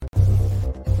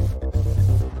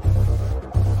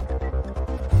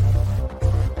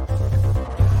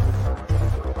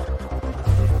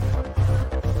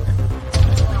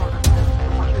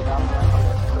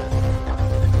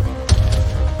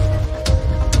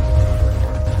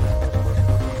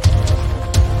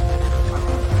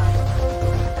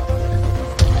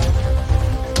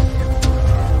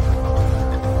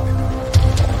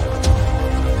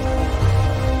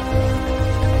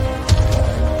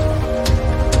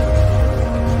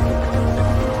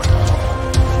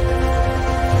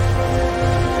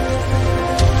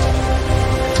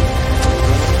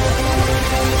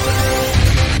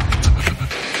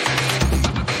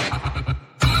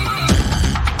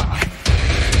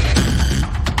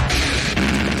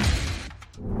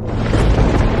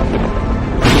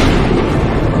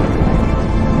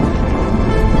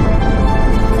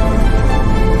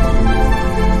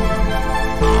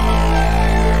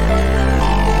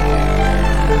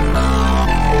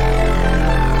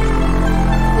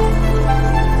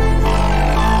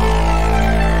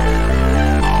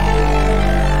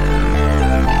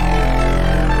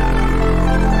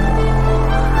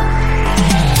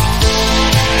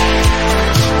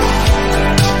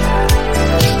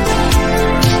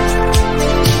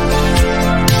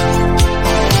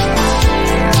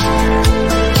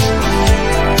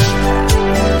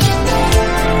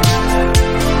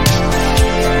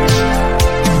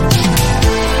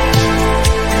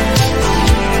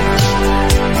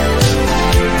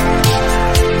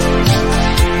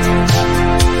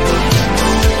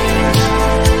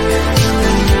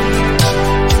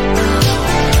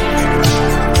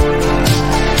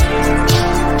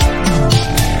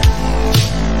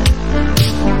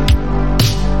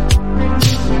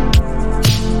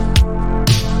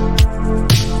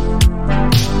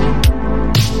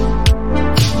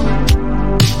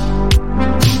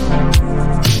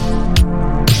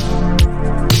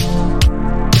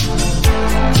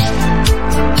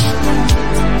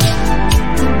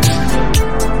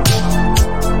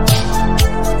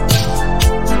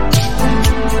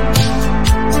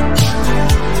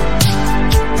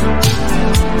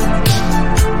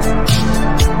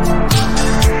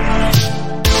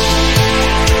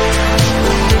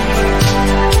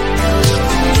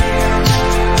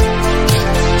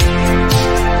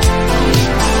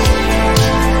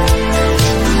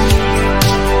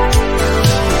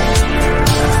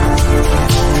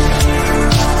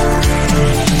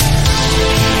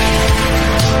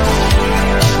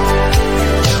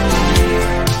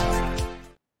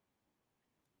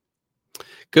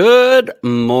Good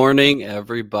morning,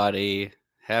 everybody.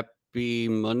 Happy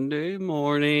Monday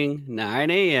morning, 9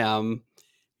 a.m.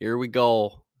 Here we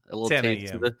go. A little 10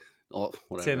 taste of a.m.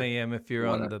 the 10 a.m. if you're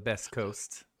on the best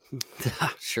coast.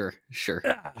 Sure.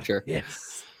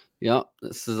 Yes. Yep,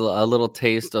 this is a little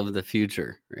taste of the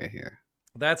future right here.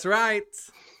 That's right.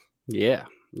 Yeah.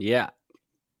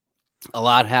 A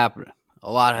lot happened.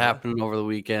 Over the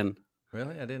weekend.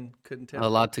 Really? Couldn't tell. A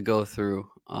lot to go through.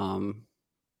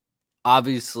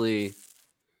 Obviously,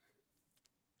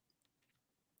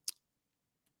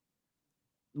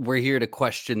 we're here to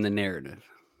question the narrative.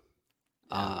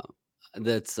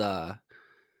 There's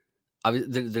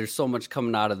so much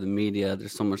coming out of the media.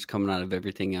 There's so much coming out of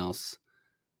everything else.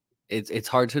 It's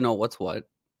hard to know what's what,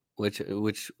 which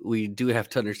we do have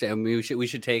to understand. I mean, we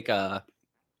should take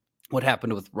what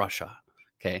happened with Russia,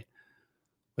 okay,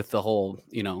 with the whole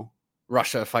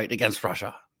Russia fight against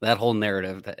Russia. That whole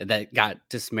narrative that got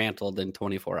dismantled in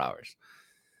 24 hours.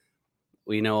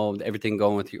 We know everything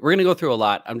going with you. We're gonna go through a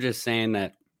lot. I'm just saying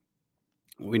that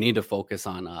we need to focus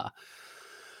on the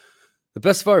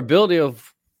best of our ability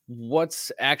of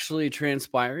what's actually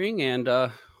transpiring, and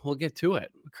we'll get to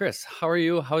it. Chris, how are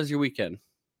you? How's your weekend?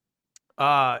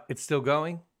 It's still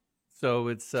going, so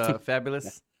it's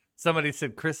fabulous. Somebody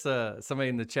said, Chris, somebody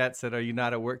in the chat said, are you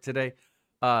not at work today?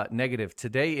 Negative.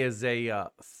 Today is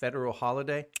a federal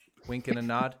holiday. Wink and a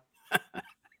nod.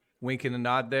 Wink and a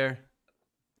nod there.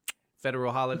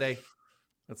 Federal holiday.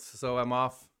 So I'm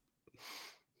off.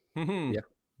 Yeah.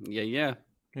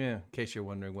 In case you're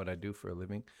wondering what I do for a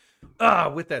living.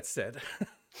 With that said.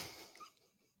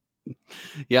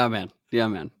 Yeah, man.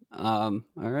 All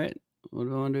right. What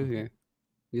do I want to do here?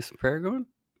 You some prayer going?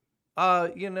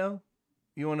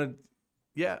 You want to,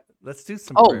 let's do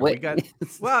some prayer. Wait. We got,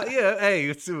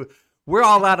 hey, we're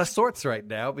all out of sorts right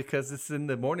now because it's in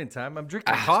the morning time. I'm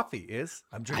drinking coffee,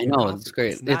 I'm drinking coffee. It's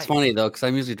great. It's nice. It's funny, though, because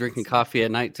I'm usually drinking coffee at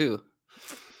night, too.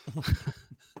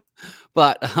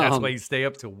 But that's why you stay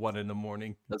up till 1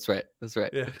 a.m. That's right.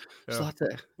 Yeah. There's a lot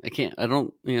I can't. I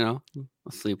don't. I'll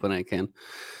sleep when I can.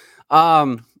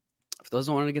 For those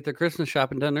who want to get their Christmas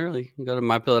shopping done early, you can go to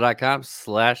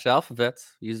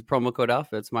mypillow.com/AlphaVets. Use the promo code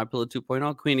AlphaVets. MyPillow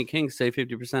 2.0. Queen and King save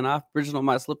 50% off. Original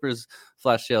My Slippers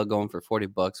flash sale going for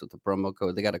 $40 with the promo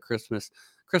code. They got a Christmas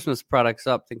products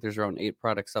up. I think there's around 8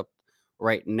 products up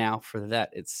right now for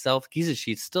that itself. Giza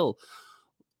sheets still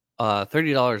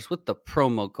 $30 with the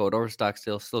promo code. Overstock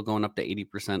sale still going up to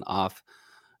 80% off.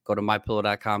 Go to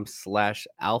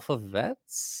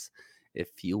mypillow.com/AlphaVets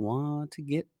if you want to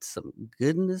get some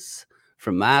goodness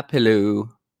from My Pillow.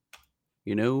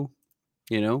 You know.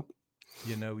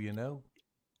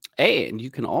 Hey, and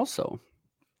you can also.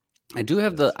 I do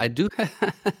have the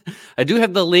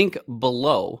link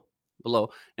below.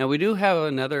 Now we do have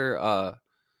another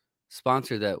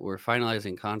sponsor that we're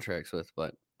finalizing contracts with,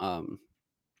 but I'll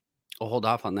hold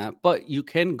off on that. But you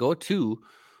can go to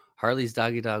Harley's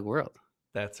Doggy Dog World.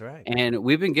 That's right. And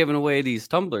we've been giving away these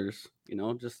tumblers,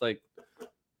 just like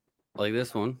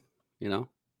this one,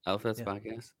 AlphaVets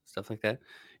Podcast, stuff like that.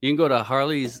 You can go to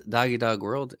Harley's Doggy Dog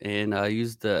World and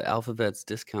use the AlphaVets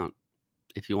discount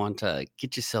if you want to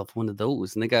get yourself one of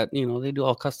those. And they got, they do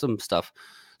all custom stuff.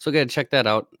 So go ahead and check that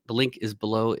out. The link is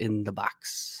below in the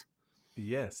box.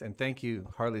 Yes, and thank you,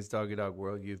 Harley's Doggy Dog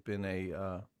World. You've been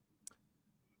a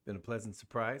pleasant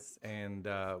surprise, and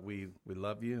we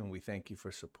love you, and we thank you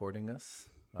for supporting us.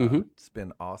 It's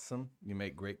been awesome. You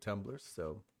make great tumblers,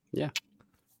 so yeah.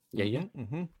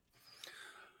 Mm-hmm.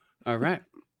 All right,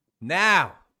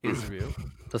 now Israel,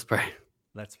 let's pray.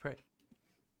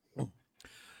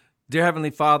 Dear Heavenly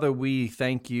Father, we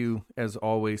thank you as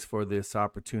always for this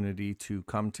opportunity to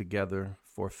come together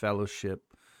for fellowship,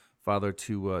 Father,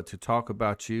 to talk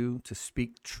about you, to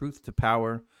speak truth to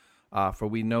power. For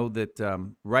we know that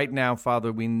right now,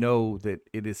 Father, we know that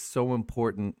it is so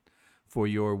important for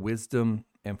your wisdom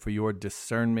and for your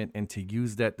discernment, and to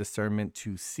use that discernment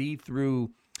to see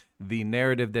through the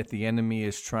narrative that the enemy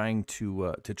is trying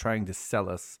to sell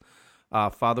us.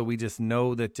 Father, we just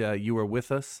know that you are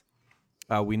with us.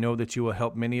 We know that you will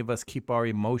help many of us keep our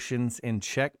emotions in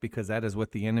check, because that is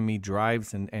what the enemy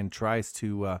drives and tries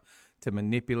to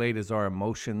manipulate, is our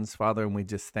emotions, Father. And we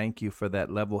just thank you for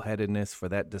that level-headedness, for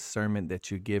that discernment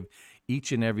that you give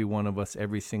each and every one of us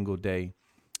every single day.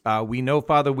 We know,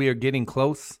 Father, we are getting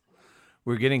close.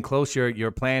 We're getting close.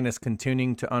 Your plan is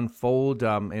continuing to unfold.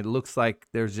 It looks like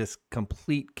there's just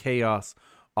complete chaos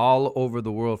all over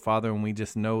the world, Father. And we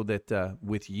just know that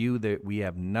with you, that we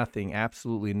have nothing,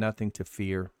 absolutely nothing to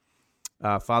fear.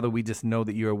 Father, we just know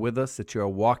that you are with us, that you are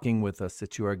walking with us,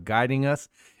 that you are guiding us,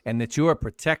 and that you are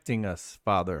protecting us,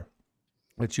 Father,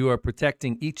 that you are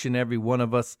protecting each and every one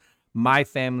of us my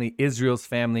family, Israel's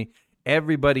family,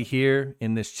 everybody here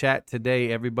in this chat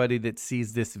today, everybody that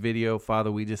sees this video,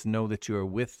 Father, we just know that you are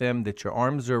with them, that your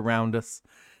arms are around us,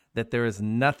 that there is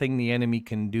nothing the enemy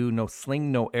can do, no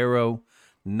sling, no arrow,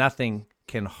 nothing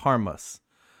can harm us.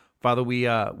 Father,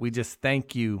 we just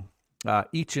thank you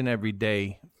each and every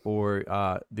day for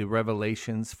the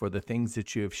revelations, for the things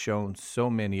that you have shown so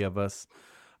many of us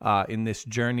in this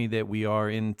journey that we are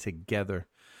in together.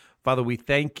 Father, we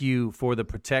thank you for the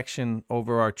protection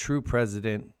over our true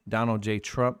president, Donald J.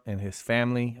 Trump, and his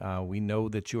family. We know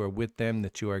that you are with them,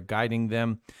 that you are guiding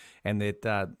them, and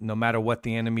that no matter what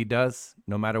the enemy does,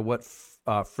 no matter what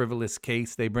frivolous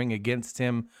case they bring against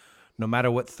him, no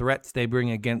matter what threats they bring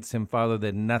against him, Father,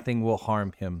 that nothing will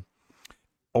harm him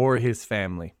or his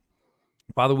family.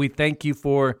 Father, we thank you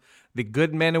for the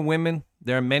good men and women.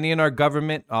 There are many in our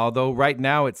government, although right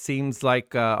now it seems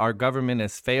like our government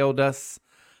has failed us.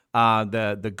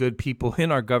 The good people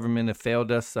in our government have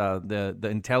failed us. The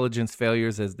intelligence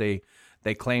failures, as they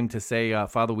claim to say.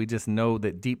 Father, we just know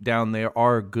that deep down there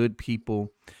are good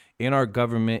people in our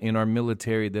government, in our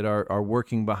military, that are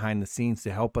working behind the scenes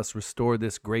to help us restore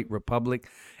this great republic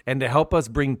and to help us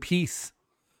bring peace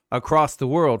across the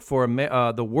world. For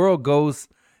the world goes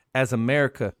as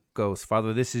America goes.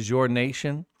 Father, this is your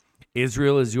nation.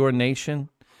 Israel is your nation.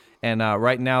 And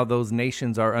right now, those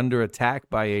nations are under attack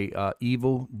by a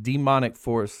evil, demonic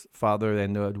force, Father.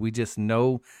 And we just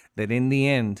know that in the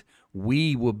end,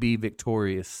 we will be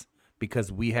victorious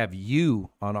because we have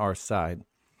you on our side.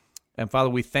 And Father,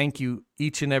 we thank you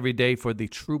each and every day for the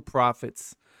true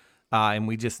prophets. And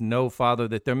we just know, Father,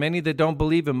 that there are many that don't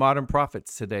believe in modern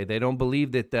prophets today. They don't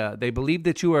believe that they believe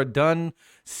that you are done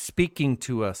speaking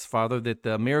to us, Father, that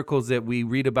the miracles that we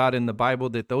read about in the Bible,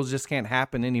 that those just can't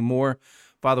happen anymore.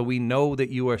 Father, we know that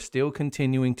you are still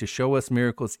continuing to show us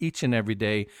miracles each and every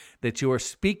day, that you are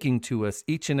speaking to us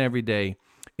each and every day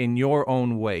in your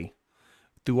own way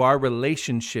through our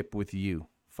relationship with you,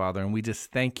 Father. And we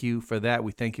just thank you for that.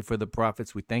 We thank you for the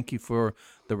prophets. We thank you for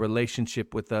the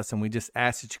relationship with us. And we just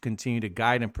ask that you continue to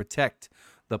guide and protect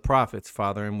the prophets,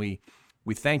 Father. And we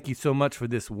thank you so much for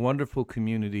this wonderful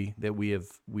community that we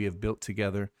have built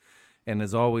together. And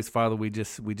as always, Father, we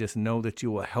just know that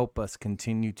you will help us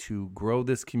continue to grow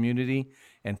this community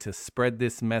and to spread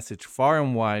this message far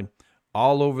and wide,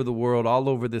 all over the world, all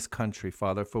over this country,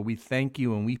 Father. For we thank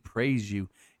you and we praise you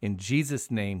in Jesus'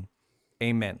 name.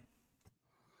 Amen.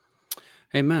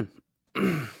 Amen.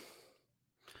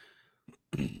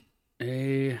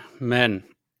 Amen.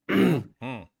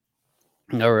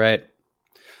 All right.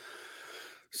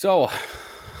 So,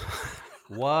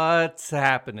 what's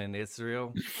happening,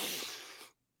 Israel?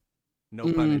 No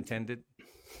pun intended.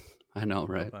 I know,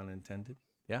 right? No pun intended.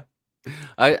 Yeah.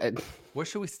 I Where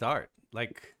should we start?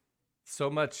 Like, so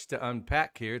much to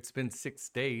unpack here. It's been 6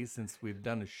 days since we've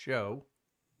done a show.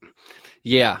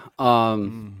 Yeah.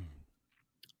 I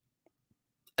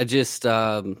just,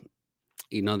 there's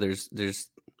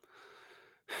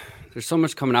so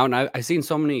much coming out, and I've seen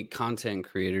so many content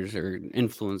creators or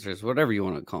influencers, whatever you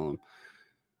want to call them.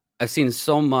 I've seen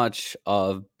so much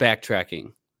of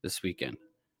backtracking this weekend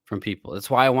from people. That's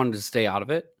why I wanted to stay out of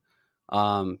it.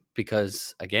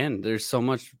 Because again, there's so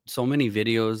many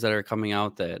videos that are coming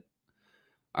out that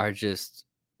are just,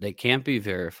 they can't be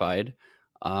verified.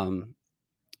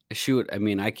 Shoot, I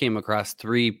mean, I came across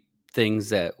 3 things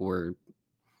that were,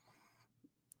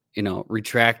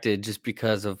 retracted just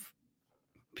because of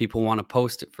people want to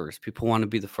post it first. People want to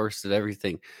be the first at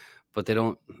everything, but they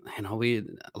don't, a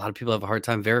lot of people have a hard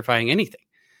time verifying anything.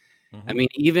 Mm-hmm. I mean,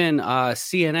 even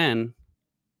CNN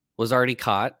was already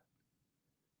caught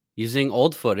using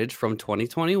old footage from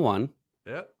 2021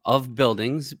 of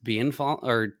buildings being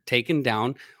taken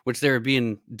down, which they were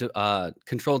being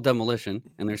controlled demolition,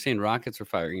 and they're saying rockets were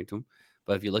firing into them.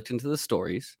 But if you looked into the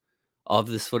stories of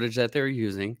this footage that they were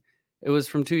using, it was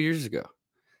from 2 years ago.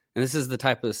 And this is the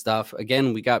type of stuff.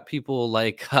 Again, we got people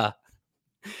like,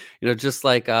 just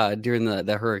like during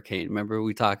the hurricane. Remember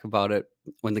we talked about it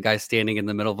when the guy's standing in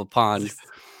the middle of a pond.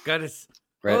 Got his.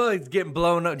 Right. Oh, he's getting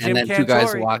blown up. Jim Cantori. 2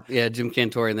 guys walk. Yeah, Jim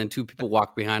Cantori, and then 2 people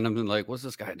walk behind him and like, what's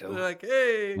this guy doing? They're like,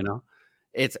 hey,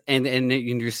 it's and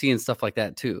you're seeing stuff like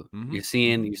that too. Mm-hmm. You're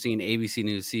seeing ABC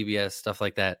News, CBS, stuff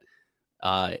like that,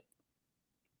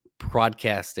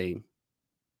 broadcasting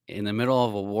in the middle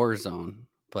of a war zone.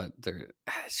 But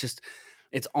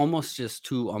it's almost just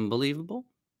too unbelievable.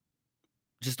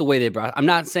 Just the way they brought. I'm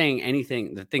not saying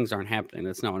anything that things aren't happening.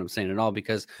 That's not what I'm saying at all.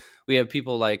 Because we have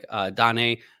people like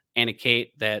Dane, Anna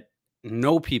Kate that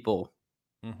know people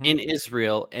in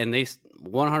Israel, and they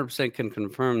 100% can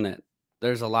confirm that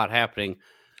there's a lot happening.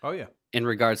 Oh yeah, in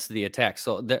regards to the attack.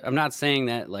 So I'm not saying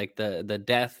that like the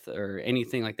death or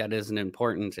anything like that isn't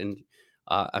important, and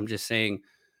I'm just saying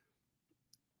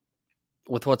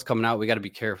with what's coming out, we got to be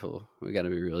careful. We got to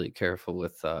be really careful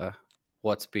with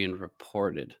what's being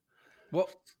reported. Well,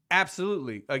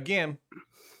 absolutely. Again,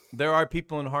 there are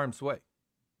people in harm's way.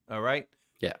 All right.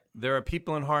 Yeah. There are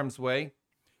people in harm's way,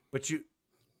 but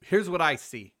here's what I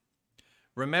see.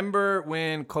 Remember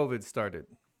when COVID started?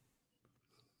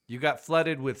 You got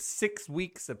flooded with 6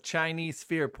 weeks of Chinese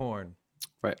fear porn.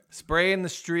 Right. Spray in the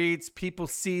streets, people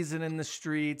season in the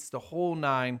streets, the whole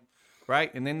nine,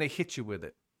 right? And then they hit you with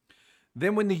it.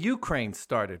 Then when the Ukraine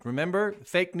started, remember?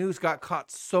 Fake news got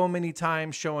caught so many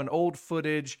times showing old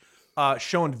footage,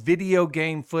 showing video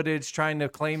game footage, trying to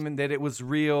claim that it was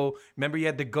real. Remember, you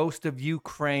had the Ghost of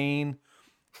Ukraine.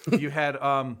 You had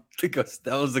Because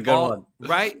that was a good one.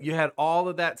 Right? You had all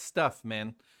of that stuff,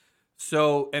 man.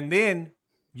 So, and then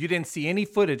you didn't see any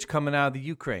footage coming out of the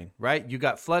Ukraine, right? You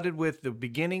got flooded with the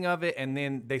beginning of it, and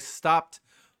then they stopped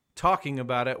talking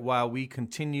about it while we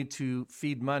continued to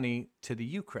feed money to the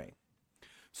Ukraine.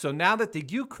 So now that the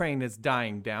Ukraine is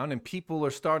dying down and people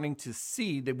are starting to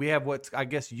see that we have what's, I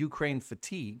guess, Ukraine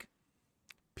fatigue,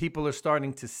 people are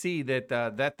starting to see that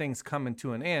that thing's coming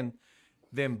to an end,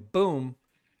 then boom,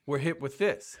 we're hit with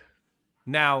this.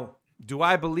 Now, do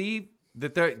I believe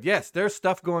that there's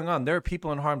stuff going on. There are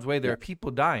people in harm's way. There are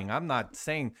people dying. I'm not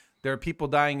saying there are people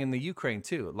dying in the Ukraine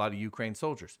too, a lot of Ukraine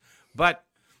soldiers. But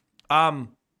I'm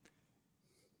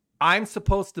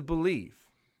supposed to believe,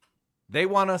 they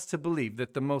want us to believe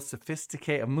that the most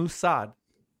sophisticated, Mossad,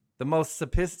 the most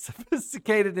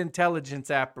sophisticated intelligence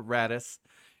apparatus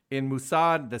in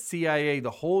Mossad, the CIA,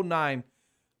 the whole nine,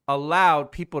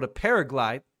 allowed people to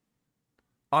paraglide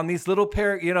on these little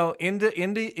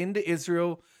into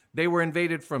Israel. They were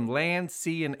invaded from land,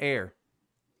 sea, and air.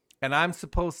 And I'm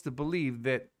supposed to believe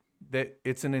that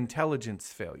it's an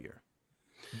intelligence failure.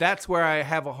 That's where I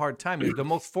have a hard time. The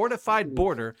most fortified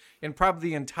border in probably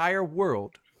the entire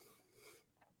world.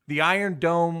 The Iron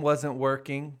Dome wasn't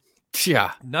working.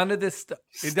 Yeah. None of this stuff.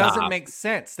 It doesn't make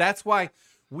sense. That's why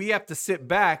we have to sit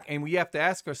back and we have to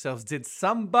ask ourselves, did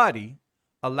somebody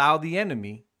allow the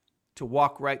enemy to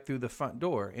walk right through the front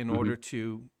door in order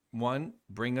to, one,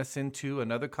 bring us into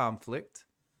another conflict,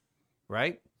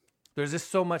 right? There's just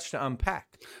so much to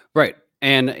unpack. Right.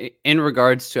 And in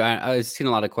regards to, I've seen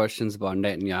a lot of questions about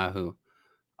Netanyahu,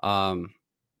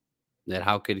 that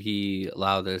how could he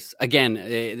allow this? Again,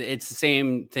 it's the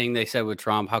same thing they said with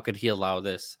Trump. How could he allow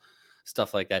this?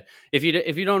 Stuff like that. If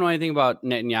you don't know anything about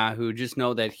Netanyahu, just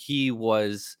know that he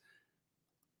was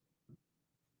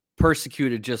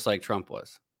persecuted just like Trump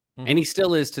was. And he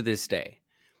still is to this day.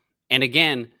 And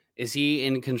again, is he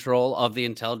in control of the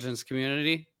intelligence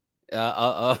community?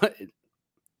 There's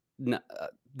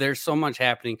so much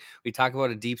happening. We talk about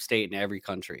a deep state in every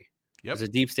country. Yep. There's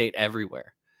a deep state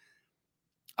everywhere.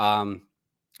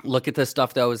 Look at the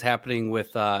stuff that was happening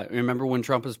with, remember when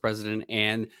Trump was president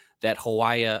and that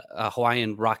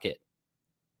Hawaiian rocket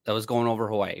that was going over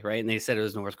Hawaii, right? And they said it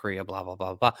was North Korea, blah, blah,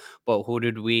 blah, blah. But who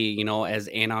did we, as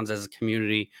Anons, as a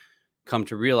community, come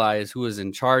to realize who was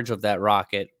in charge of that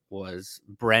rocket was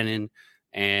Brennan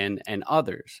and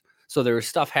others. So there was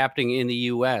stuff happening in the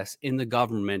U.S., in the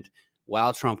government,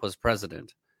 while Trump was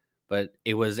president. But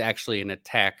it was actually an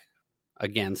attack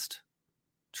against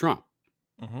Trump.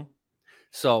 Mm-hmm.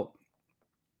 So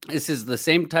this is the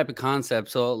same type of concept.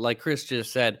 So like Chris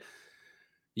just said,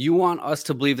 you want us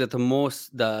to believe that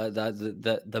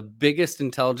the biggest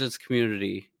intelligence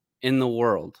community in the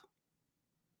world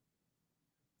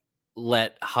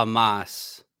let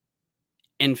Hamas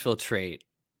infiltrate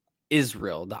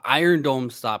Israel. The Iron Dome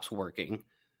stops working.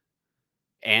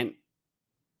 And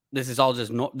this is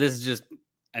just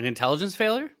an intelligence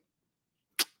failure?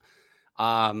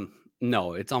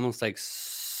 No, it's almost like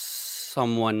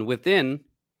someone within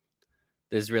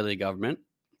the Israeli government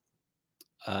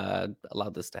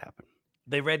allowed this to happen.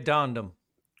 They Red Dawned them.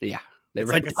 Yeah.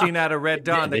 It's like a scene out of Red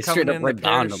Dawn. They're coming in the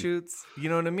parachutes. You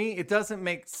know what I mean? It doesn't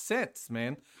make sense,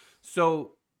 man.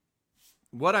 So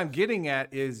what I'm getting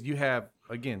at is you have,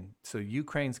 again, so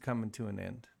Ukraine's coming to an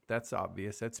end. That's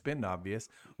obvious. That's been obvious.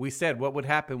 We said what would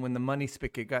happen when the money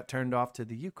spigot got turned off to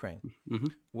the Ukraine. Mm-hmm.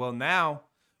 Well, now,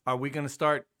 are we going to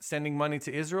start sending money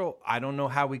to Israel? I don't know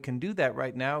how we can do that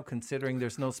right now, considering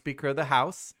there's no Speaker of the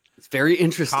House. It's very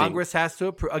interesting. Congress has to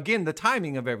approve. Again, the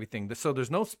timing of everything. So there's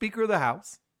no Speaker of the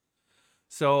House.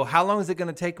 So how long is it going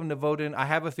to take them to vote in? I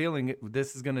have a feeling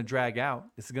this is going to drag out.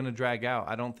 This is going to drag out.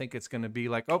 I don't think it's going to be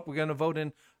like, oh, we're going to vote in.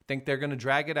 I think they're going to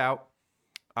drag it out.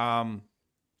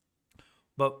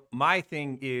 But my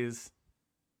thing is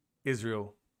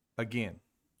Israel, again.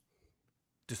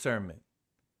 discernment.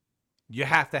 You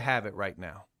have to have it right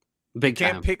now. Big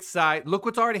Can't time. pick side. Look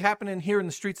what's already happening here in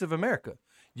the streets of America.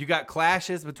 You got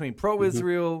clashes between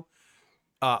pro-Israel,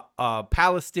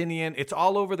 Palestinian. It's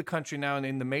all over the country now, and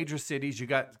in the major cities, you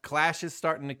got clashes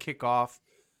starting to kick off.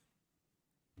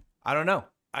 I don't know.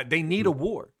 They need a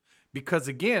war because,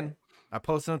 again, I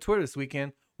posted on Twitter this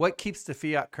weekend. What keeps the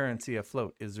fiat currency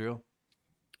afloat? Israel.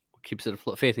 What keeps it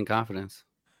afloat? Faith and confidence.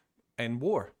 And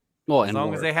war. Well, as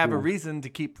long as they have a reason to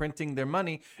keep printing their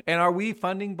money. And are we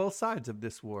funding both sides of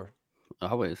this war?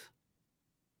 Always.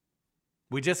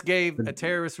 We just gave a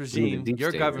terrorist regime,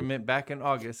 your government, back in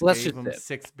August, gave them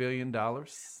 $6 billion.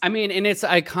 I mean, and it's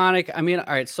iconic. I mean,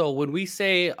 all right, so when we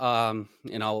say,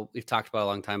 we've talked about a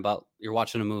long time about you're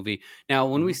watching a movie. Now,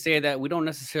 when we say that, we don't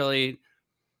necessarily,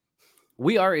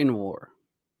 we are in war.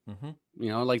 Like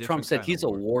different Trump said, he's a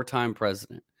wartime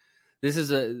president. This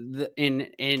is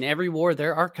in every war,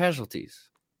 there are casualties.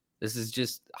 This is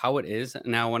just how it is.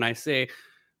 Now, when I say,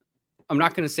 I'm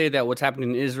not going to say that what's happening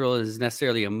in Israel is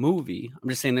necessarily a movie. I'm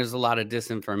just saying there's a lot of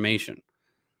disinformation.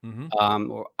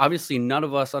 Obviously, none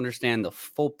of us understand the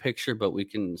full picture, but we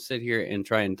can sit here and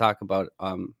try and talk about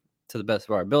to the best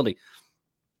of our ability.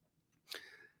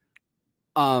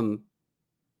 But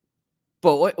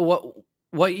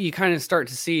what you kind of start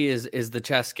to see is the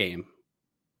chess game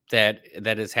that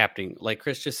is happening. Like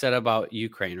Chris just said about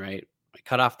Ukraine, right?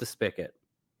 Cut off the spigot.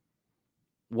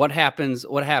 What happens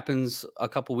a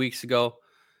couple weeks ago?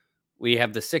 We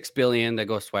have the $6 billion that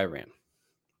goes to Iran,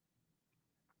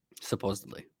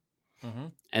 supposedly.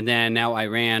 And then now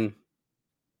Iran,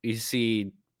 you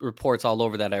see reports all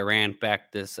over that Iran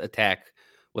backed this attack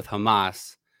with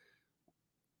Hamas.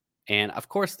 And of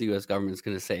course, the U.S. government is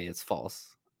going to say it's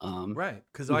false. Right.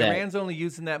 Because Iran's only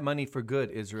using that money for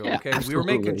good, Israel. Yeah, okay.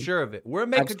 Absolutely. We were making sure of it. We're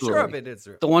making sure of it,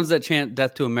 Israel. The ones that chant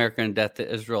death to America and death to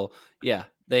Israel. Yeah.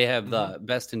 They have the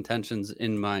best intentions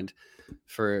in mind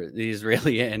for the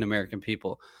Israeli and American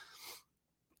people.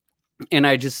 And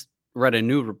I just read a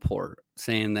new report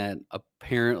saying that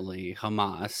apparently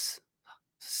Hamas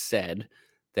said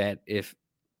that if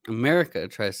America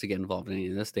tries to get involved in any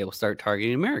of this, they will start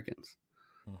targeting Americans.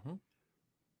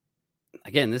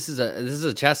 Again, this is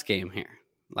a chess game here.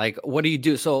 Like, what do you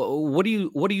do? So what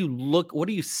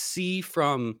do you see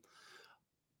from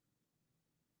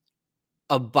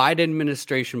a Biden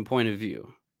administration point of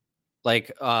view?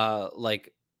 Like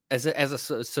as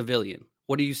a civilian,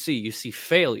 what do you see? You see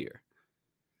failure.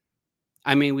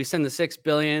 I mean, we send the $6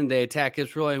 billion, they attack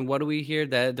Israel, and what do we hear?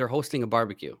 That they're hosting a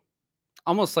barbecue,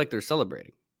 almost like they're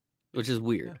celebrating, which is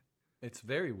weird. Yeah, it's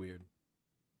very weird.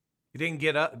 He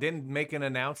didn't make an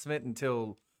announcement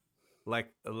until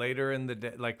like later in the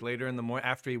day, like later in the morning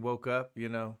after he woke up.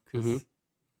 Because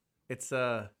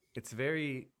it's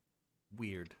very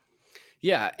weird.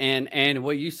 Yeah, and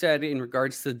what you said in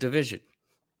regards to the division,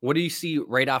 what do you see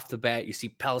right off the bat? You see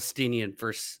Palestinian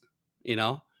versus,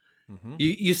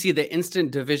 you see the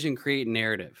instant division create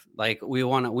narrative. Like we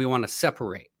want to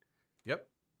separate. Yep.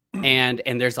 And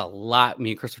there's a lot.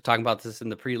 Me and Chris were talking about this in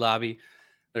the pre-lobby.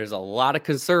 There's a lot of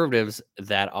conservatives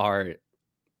that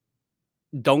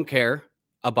don't care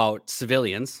about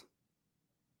civilians.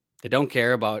 They don't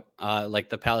care about like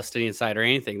the Palestinian side or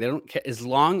anything. They don't care as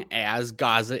long as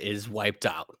Gaza is wiped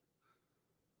out,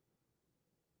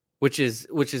 which is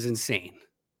insane.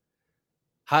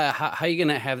 How are you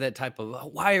gonna have that type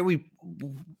of? Why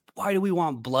do we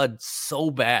want blood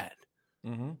so bad?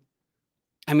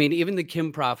 I mean, even the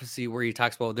Kim prophecy where he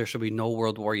talks about there should be no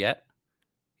world war yet.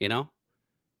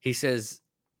 He says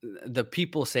the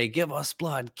people say, "Give us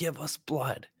blood, give us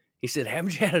blood." He said,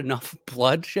 "Haven't you had enough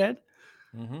bloodshed?"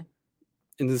 And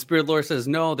the Spirit of the Lord says,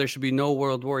 "No, there should be no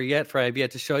world war yet, for I have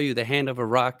yet to show you the hand of a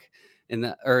rock in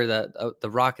the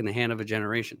rock in the hand of a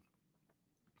generation.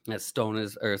 That stone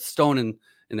is in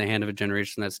the hand of a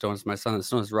generation. That stone is my son. That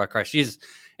stone is the rock, Christ Jesus."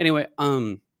 Anyway,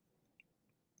 I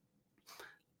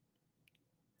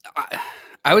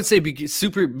would say be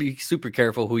super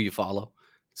careful who you follow,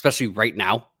 especially right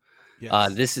now.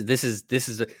 Yes. This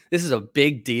is a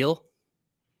big deal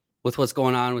with what's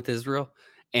going on with Israel.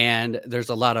 And there's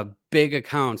a lot of big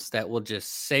accounts that will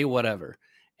just say whatever.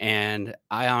 And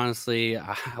I honestly,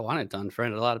 I wanted to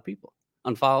unfriend a lot of people,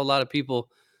 unfollow a lot of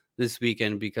people this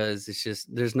weekend because it's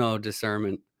just, there's no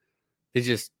discernment. They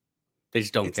just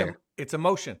don't care. It's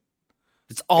emotion.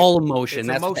 It's all emotion.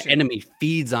 That's emotion. What the enemy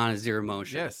feeds on is your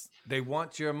emotion. Yes. They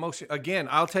want your emotion. Again,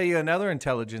 I'll tell you another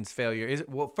intelligence failure.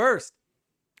 First,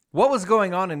 what was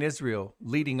going on in Israel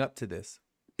leading up to this?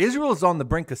 Israel is on the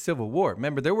brink of civil war.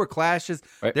 Remember, there were clashes.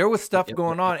 Right. There was stuff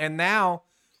going on. And now,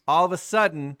 all of a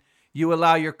sudden, you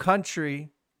allow your country,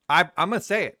 I'm going to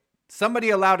say it, Somebody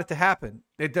allowed it to happen.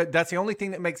 That's the only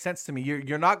thing that makes sense to me.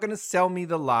 You're not going to sell me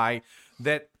the lie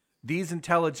that these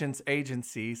intelligence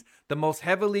agencies, the most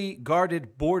heavily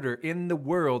guarded border in the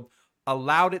world,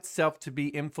 allowed itself to be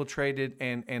infiltrated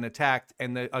and attacked.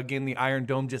 And again, the Iron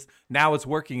Dome now it's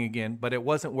working again, but it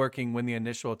wasn't working when the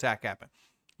initial attack happened.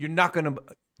 You're not going to,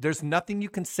 there's nothing you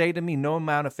can say to me. No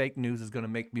amount of fake news is going to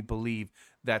make me believe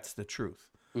that's the truth.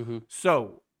 Mm-hmm.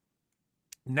 So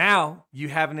now you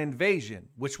have an invasion,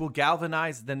 which will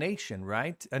galvanize the nation,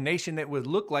 right? A nation that would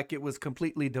look like it was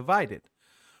completely divided.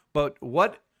 But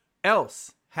what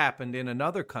else happened in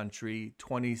another country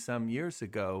 20-some years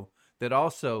ago that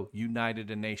also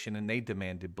united a nation and they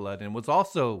demanded blood and was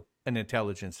also an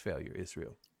intelligence failure,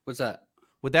 Israel? What's that?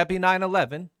 Would that be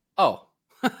 9/11? Oh.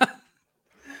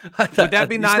 Would that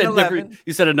be 9/11?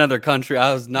 You said another country.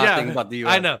 I was not thinking about the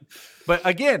U.S. I know. But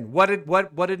again, what did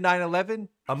 9/11?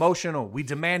 Emotional. We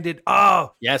demanded,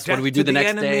 yes, what do we do the next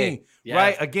enemy, day? Yes.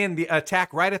 Right? Again, the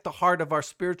attack right at the heart of our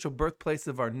spiritual birthplace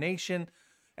of our nation.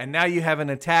 And now you have an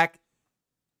attack.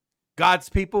 God's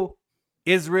people,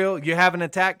 Israel, you have an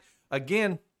attack.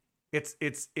 Again,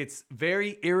 it's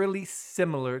very eerily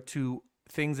similar to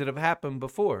things that have happened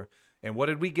before. And what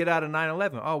did we get out of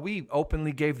 9/11? Oh, we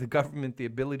openly gave the government the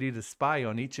ability to spy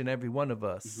on each and every one of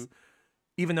us. Mm-hmm.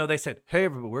 Even though they said, hey,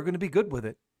 we're going to be good with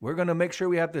it. We're going to make sure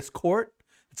we have this court.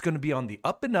 It's going to be on the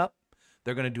up and up.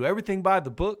 They're going to do everything by the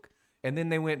book. And then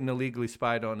they went and illegally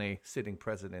spied on a sitting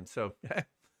president. So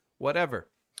whatever.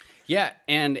 Yeah.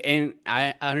 And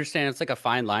I understand it's like a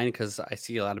fine line because I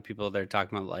see a lot of people that are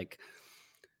talking about like,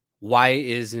 why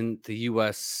isn't the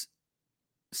U.S.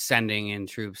 sending in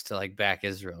troops to like back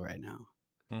Israel right now?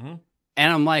 Mm-hmm.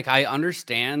 And I'm like, I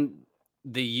understand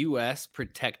the U.S.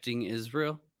 protecting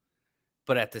Israel,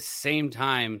 but at the same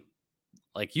time,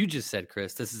 like you just said,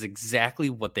 Chris, this is exactly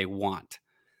what they want.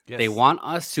 Yes. They want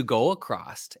us to go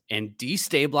across and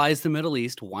destabilize the Middle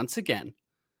East once again.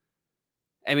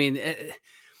 I mean,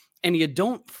 and you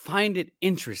don't find it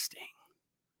interesting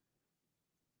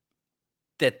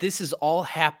that this is all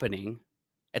happening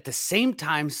at the same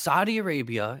time Saudi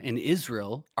Arabia and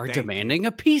Israel are demanding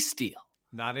a peace deal.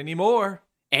 Not anymore.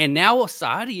 And now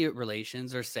Saudi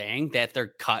relations are saying that they're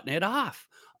cutting it off.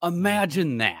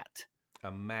 Imagine that.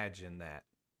 Imagine that.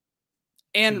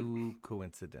 And too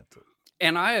coincidental.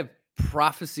 And I have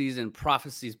prophecies,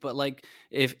 but like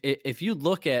if you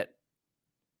look at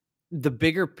the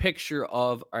bigger picture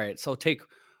of, all right, so take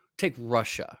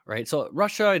Russia, right? So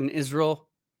Russia and Israel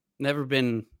never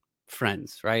been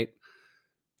friends, right?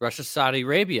 Russia, Saudi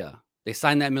Arabia, they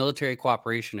signed that military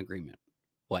cooperation agreement.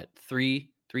 What,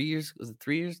 3 years? Was it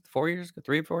 3 years? 4 years?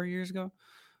 3 or 4 years ago?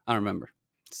 I don't remember.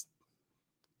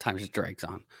 Time just drags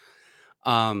on.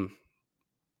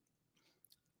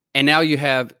 And now you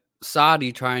have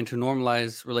Saudi trying to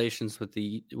normalize relations with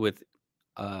the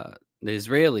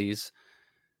Israelis,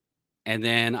 and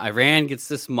then Iran gets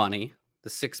this money, the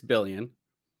 $6 billion,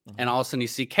 and all of a sudden you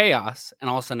see chaos, and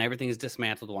all of a sudden everything is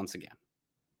dismantled once again.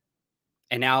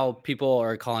 And now people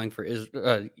are calling for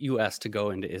U.S. to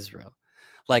go into Israel.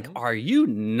 Like, are you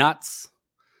nuts?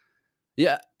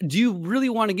 Yeah. Do you really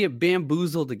want to get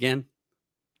bamboozled again?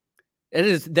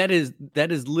 That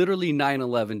is literally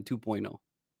 9/11 2.0.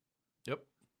 Yep.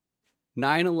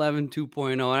 9/11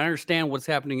 2.0. I understand what's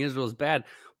happening in Israel is bad,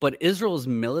 but Israel's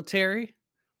military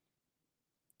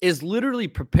is literally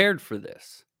prepared for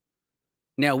this.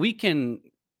 Now we can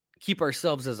keep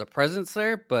ourselves as a presence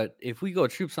there, but if we go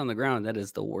troops on the ground, that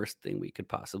is the worst thing we could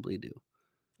possibly do.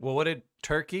 Well, what did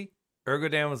Turkey?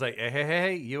 Erdogan was like,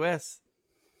 hey, U.S.,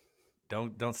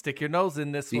 don't stick your nose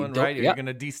in this one, right? You're going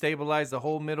to destabilize the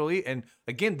whole Middle East. And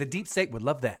again, the deep state would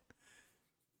love that.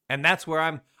 And that's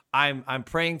where I'm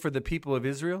praying for the people of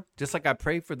Israel, just like I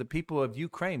pray for the people of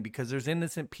Ukraine, because there's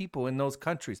innocent people in those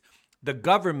countries. The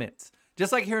governments,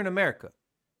 just like here in America,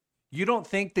 you don't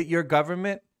think that your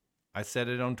government, I said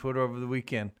it on Twitter over the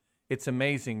weekend, it's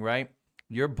amazing, right?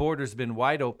 Your border's been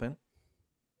wide open.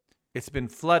 It's been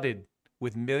flooded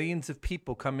with millions of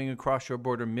people coming across your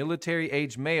border,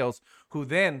 military-age males who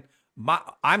then,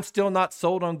 I'm still not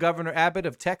sold on Governor Abbott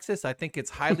of Texas. I think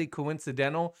it's highly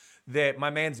coincidental that my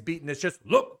man's beating this. Just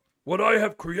look what I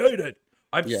have created.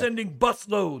 I'm sending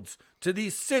busloads to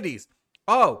these cities.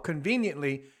 Oh,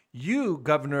 conveniently, you,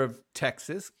 Governor of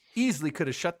Texas, easily could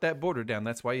have shut that border down.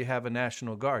 That's why you have a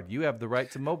National Guard. You have the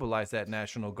right to mobilize that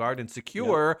National Guard and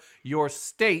secure your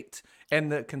state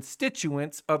and the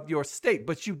constituents of your state.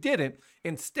 But you didn't.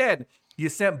 Instead, you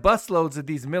sent busloads of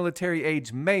these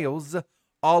military-age males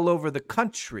all over the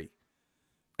country.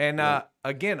 And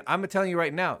again, I'm telling you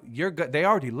right now, they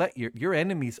already let your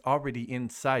enemies already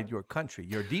inside your country.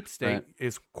 Your deep state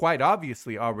is quite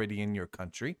obviously already in your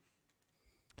country.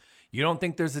 You don't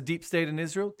think there's a deep state in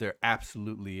Israel? There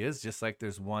absolutely is, just like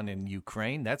there's one in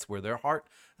Ukraine. That's where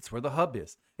that's where the hub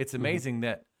is. It's amazing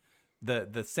that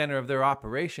the center of their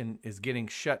operation is getting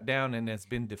shut down and has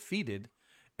been defeated.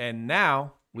 And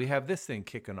now we have this thing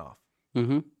kicking off.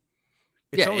 Mm-hmm.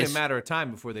 It's only a matter of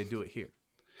time before they do it here.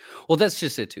 Well, that's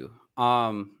just it too.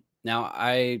 Now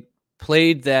I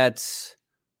played that.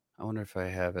 I wonder if I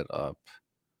have it up.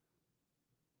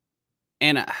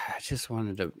 And I just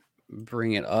wanted to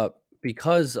bring it up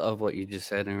because of what you just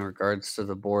said in regards to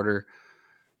the border.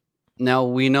 Now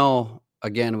we know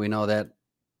that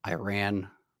Iran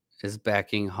is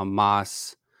backing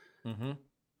Hamas. Mm-hmm.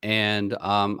 And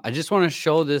I just want to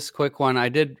show this quick one.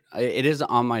 It is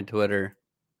on my Twitter.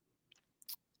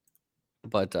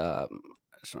 But I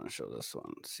just want to show this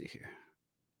one. Let's see here.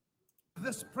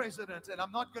 This president, and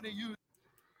I'm not going to use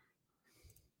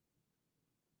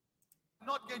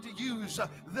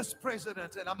this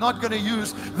president, and I'm not going to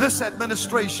use this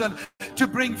administration to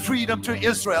bring freedom to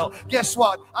Israel. Guess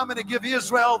what? I'm going to give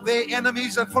Israel their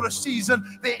enemies, and for a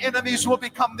season, their enemies will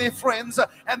become their friends,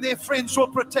 and their friends will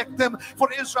protect them.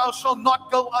 For Israel shall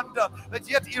not go under, but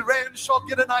yet Iran shall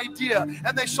get an idea,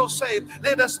 and they shall say,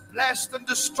 let us blast and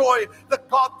destroy the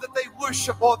God that they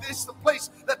worship, or this is the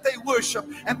place that they worship.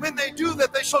 And when they do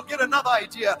that, they shall get another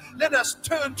idea. Let us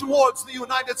turn towards the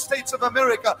United States of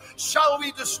America. Shall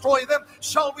we destroy them?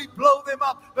 Shall we blow them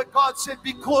up? But God said,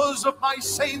 because of my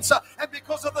saints and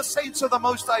because of the saints of the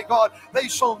Most High God, they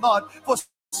shall not. For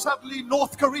suddenly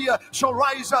North Korea shall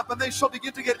rise up, and they shall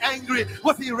begin to get angry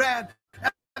with Iran.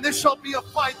 And there shall be a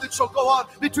fight that shall go on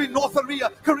between North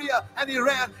Korea and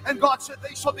Iran. And God said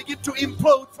they shall begin to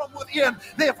implode from within.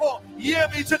 Therefore, hear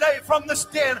me today from this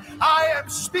den. I am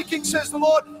speaking, says the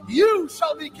Lord. You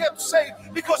shall be kept safe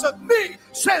because of me,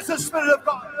 says the Spirit of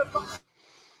God.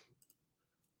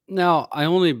 Now, I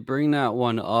only bring that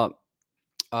one up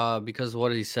because of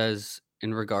what he says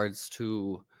in regards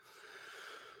to,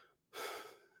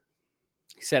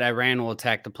 he said Iran will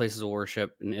attack the places of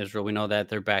worship in Israel. We know that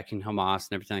they're backing Hamas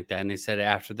and everything like that. And they said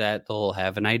after that, they'll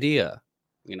have an idea,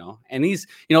 And he's,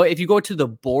 if you go to the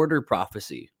border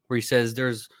prophecy where he says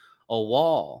there's a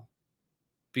wall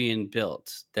being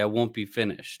built that won't be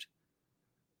finished.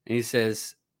 And he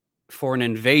says, for an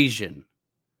invasion,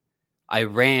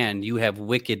 Iran, you have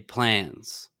wicked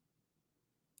plans.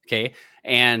 Okay.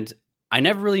 And I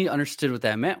never really understood what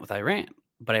that meant with Iran.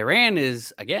 But Iran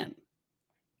is, again,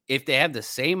 if they have the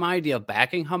same idea of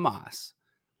backing Hamas.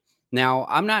 Now,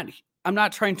 I'm not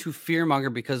trying to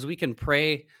fearmonger, because we can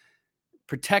pray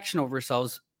protection over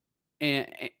ourselves.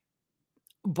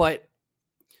 But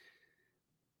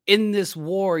in this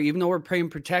war, even though we're praying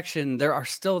protection, there are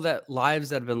still lives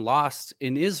that have been lost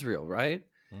in Israel, right?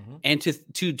 Mm-hmm. And to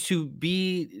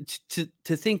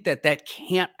think that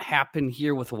can't happen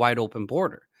here with a wide open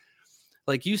border.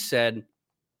 Like you said,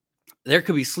 there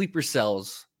could be sleeper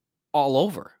cells all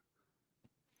over.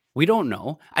 We don't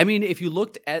know. I mean, if you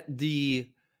looked at the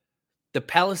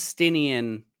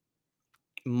Palestinian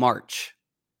march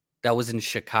that was in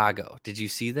Chicago, did you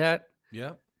see that?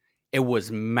 Yeah. It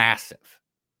was massive.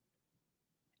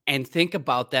 And think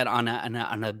about that on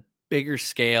a bigger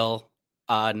scale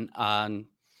in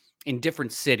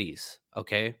different cities,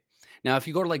 okay? Now, if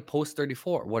you go to like Post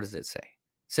 34, what does it say?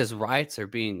 It says riots are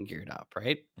being geared up,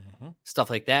 right? Mm-hmm. Stuff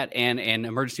like that. And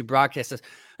emergency broadcast says,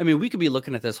 I mean, we could be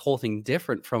looking at this whole thing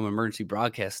different from emergency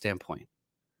broadcast standpoint.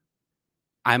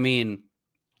 I mean,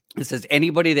 it says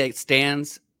anybody that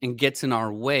stands and gets in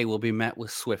our way will be met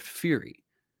with swift fury.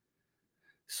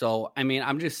 So, I mean,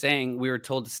 I'm just saying we were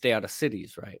told to stay out of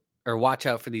cities, right? Or watch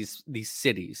out for these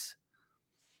cities.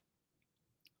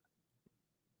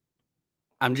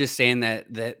 I'm just saying that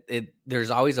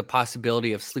there's always a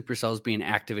possibility of sleeper cells being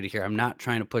activated here. I'm not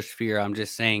trying to push fear. I'm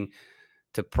just saying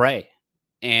to pray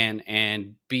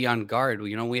and be on guard.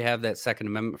 We have that Second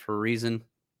Amendment for a reason.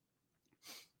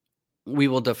 We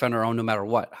will defend our own no matter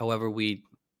what. However, we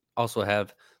also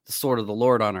have the sword of the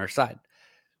Lord on our side.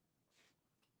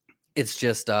 It's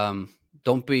just don't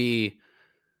think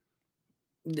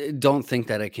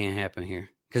that it can't happen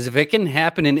here. Because if it can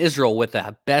happen in Israel with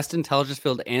the best intelligence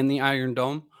field and the Iron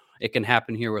Dome, it can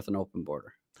happen here with an open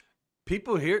border.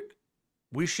 People here,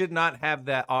 we should not have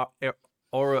that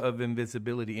aura of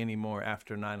invisibility anymore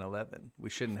after 9/11. We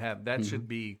shouldn't have. That should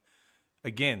be,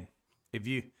 again,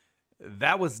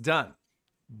 that was done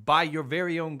by your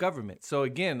very own government. So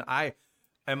again,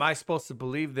 am I supposed to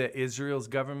believe that Israel's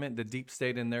government, the deep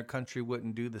state in their country,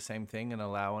 wouldn't do the same thing and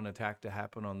allow an attack to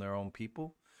happen on their own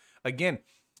people? Again,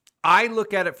 I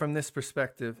look at it from this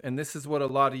perspective, and this is what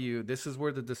this is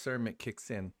where the discernment kicks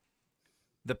in.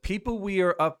 The people we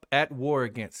are up at war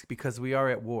against, because we are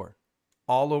at war,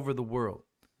 all over the world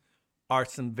are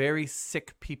some very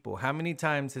sick people. How many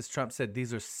times has Trump said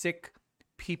these are sick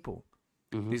people?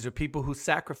 These are people who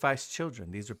sacrifice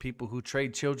children. These are people who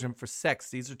trade children for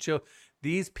sex.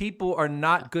 These people are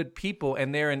not good people,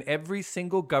 and they're in every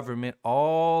single government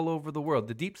all over the world.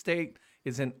 The deep state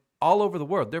is in all over the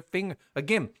world. They're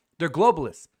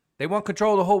globalists. They want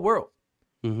control of the whole world.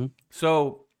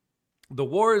 So the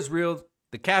war is real.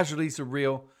 The casualties are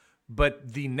real,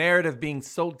 but the narrative being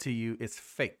sold to you is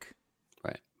fake.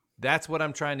 Right. That's what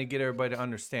I'm trying to get everybody to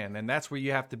understand, and that's where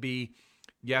you have to be.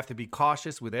 You have to be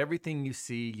cautious with everything you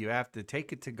see. You have to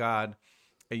take it to God,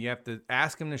 and you have to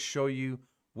ask him to show you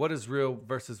what is real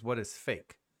versus what is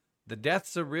fake. The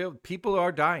deaths are real. People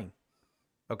are dying.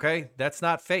 Okay? That's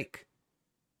not fake.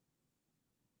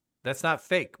 That's not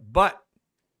fake. But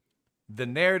the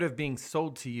narrative being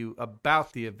sold to you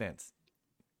about the events,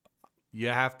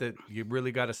 you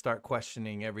really got to start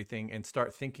questioning everything and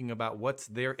start thinking about what's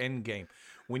their end game.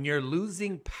 When you're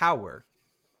losing power,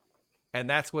 and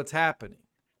that's what's happening.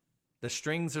 The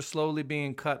strings are slowly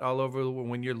being cut all over the world.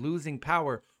 When you're losing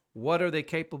power, what are they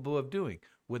capable of doing?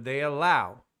 Would they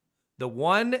allow the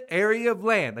one area of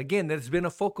land, again, that's been a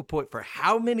focal point for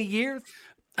how many years,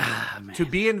 to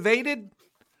be invaded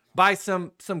by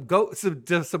some goat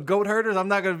herders? I'm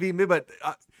not going to be me, but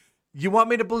you want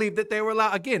me to believe that they were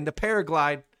allowed, again, to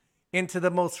paraglide into the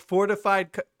most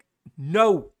fortified?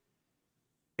 No,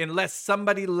 unless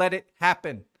somebody let it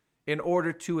happen in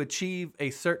order to achieve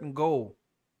a certain goal.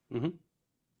 And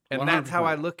 100%. That's how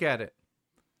I look at it.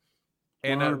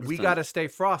 And we got to stay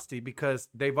frosty because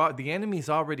the enemy's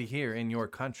already here in your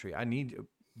country.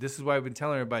 This is why I've been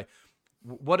telling everybody,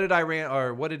 what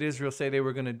did Israel say they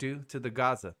were going to do to the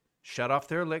Gaza? Shut off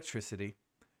their electricity,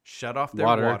 shut off their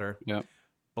water,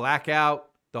 black out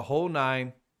the whole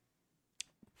nine.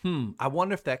 I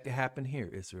wonder if that could happen here,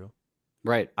 Israel.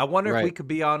 Right. I wonder if we could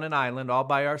be on an island all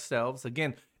by ourselves.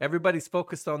 Again, everybody's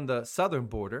focused on the southern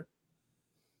border.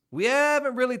 We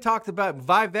haven't really talked about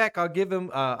Vivek. I'll give him.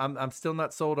 I'm still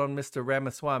not sold on Mr.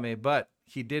 Ramaswamy, but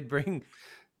he did bring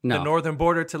the northern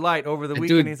border to light over the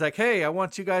weekend. He's like, hey, I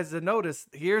want you guys to notice.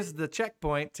 Here's the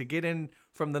checkpoint to get in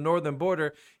from the northern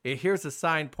border. Here's a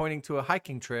sign pointing to a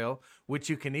hiking trail, which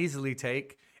you can easily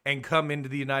take and come into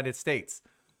the United States.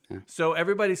 So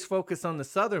everybody's focused on the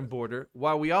southern border,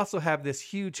 while we also have this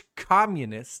huge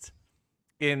communist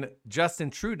in Justin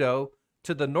Trudeau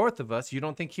to the north of us. You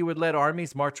don't think he would let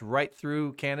armies march right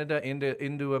through Canada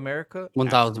into America?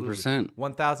 1,000%.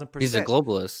 1,000%. He's a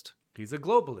globalist. He's a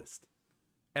globalist.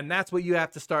 And that's what you have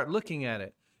to start looking at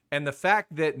it. And the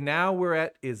fact that now we're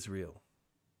at Israel,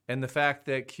 and the fact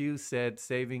that Q said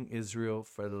saving Israel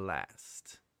for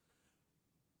last.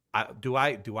 Do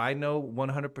I know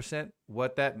 100%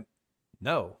 what that?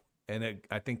 No. And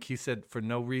I think Q said for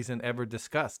no reason ever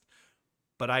discussed.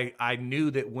 But I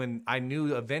knew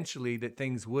eventually that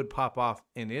things would pop off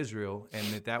in Israel, and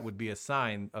that would be a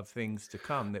sign of things to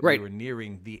come, that we were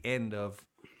nearing the end of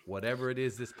whatever it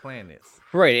is this plan is.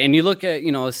 Right. And you look at,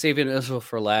 saving Israel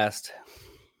for last.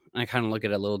 I kind of look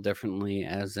at it a little differently,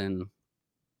 as in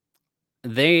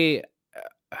now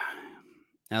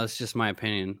it's just my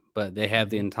opinion, but they have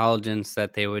the intelligence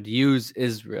that they would use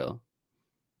Israel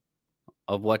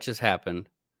of what just happened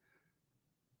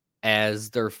as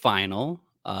their final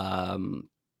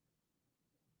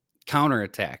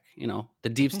counterattack. The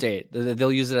deep state,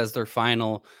 they'll use it as their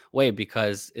final way,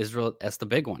 because Israel, that's the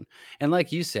big one. And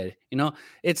like you said,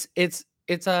 it's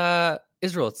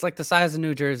Israel. It's like the size of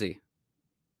New Jersey.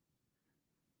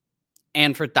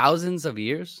 And for thousands of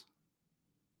years,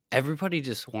 everybody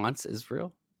just wants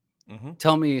Israel.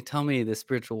 Tell me the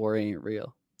spiritual war ain't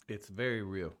real. It's very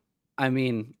real. I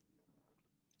mean,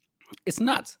 it's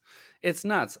nuts. It's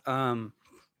nuts.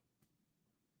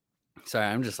 Sorry,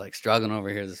 I'm just like struggling over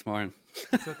here this morning.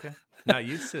 It's okay. Not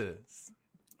used to this.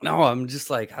 No, I'm just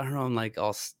like, I don't know. I'm like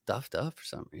all stuffed up for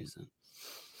some reason.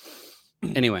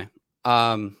 Anyway,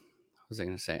 what was I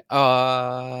going to say?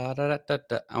 I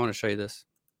want to show you this.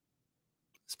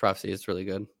 This prophecy is really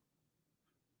good.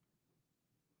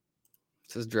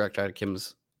 This is direct out of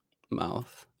Kim's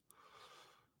mouth.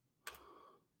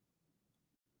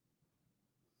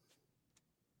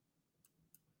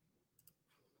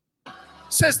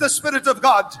 Says the Spirit of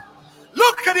God,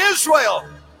 look at Israel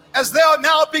as they are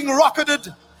now being rocketed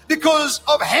because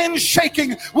of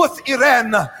handshaking with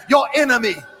Iran, your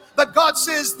enemy. That God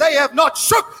says, they have not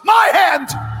shook my hand.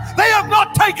 They have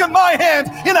not taken my hand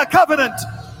in a covenant.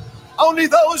 Only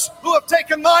those who have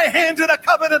taken my hand in a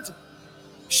covenant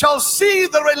shall see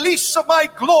the release of my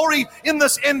glory in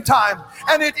this end time.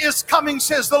 And it is coming,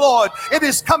 says the Lord. It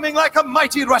is coming like a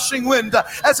mighty rushing wind,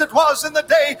 as it was in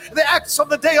the acts of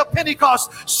the day of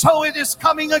Pentecost. So it is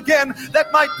coming again,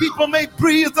 that my people may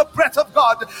breathe the breath of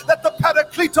God, that the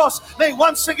Parakletos may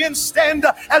once again stand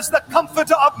as the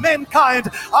comforter of mankind.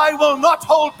 I will not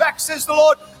hold back, says the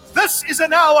Lord. This is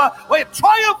an hour where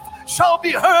triumph shall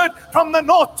be heard from the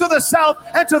north to the south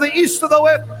and to the east to the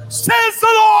west, says the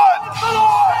Lord. The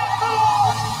Lord.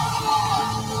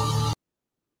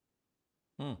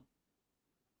 The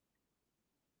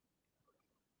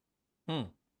Lord.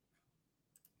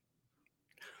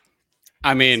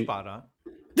 I mean, Spot on.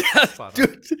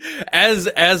 Dude,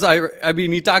 I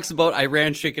mean, he talks about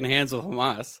Iran shaking hands with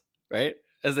Hamas, right?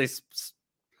 As they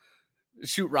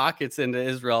shoot rockets into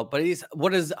Israel, but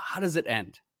how does it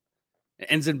end? It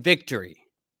ends in victory.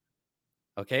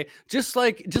 Okay, just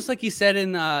like he said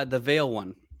in the Veil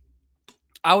one,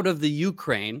 out of the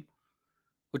Ukraine,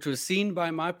 which was seen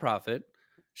by my prophet,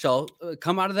 shall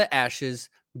come out of the ashes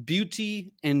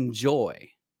beauty and joy.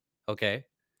 Okay,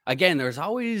 again, there's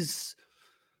always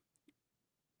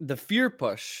the fear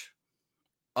push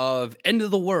of end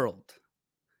of the world,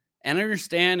 and I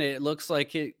understand it looks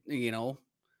like it.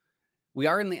 We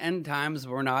are in the end times,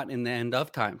 but we're not in the end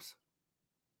of times.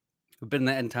 We've been in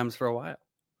the end times for a while.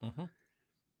 Mm-hmm.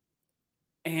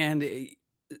 And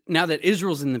now that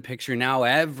Israel's in the picture, now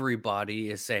everybody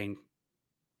is saying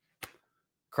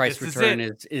Christ's return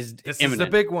is imminent. This is the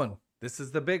big one. This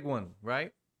is the big one,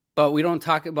 right? But we don't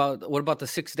talk about, what about the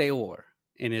 6-day war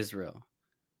in Israel?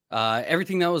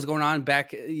 Everything that was going on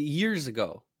back years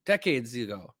ago, decades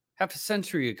ago, half a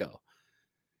century ago.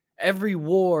 Every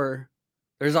war,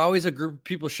 there's always a group of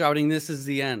people shouting, this is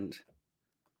the end.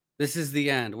 This is the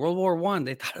end. World War I,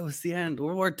 they thought it was the end.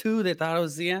 World War II, they thought it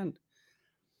was the end.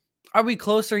 Are we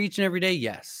closer each and every day?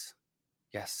 Yes.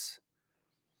 Yes.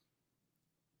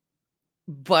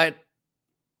 But,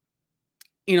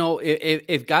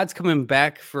 if God's coming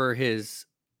back for his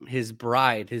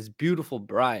bride, his beautiful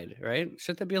bride, right?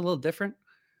 Shouldn't that be a little different?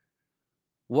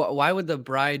 Why would the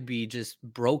bride be just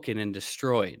broken and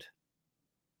destroyed?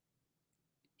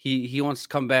 He wants to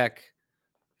come back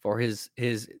for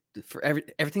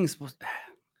everything's supposed.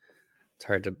 It's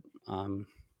hard to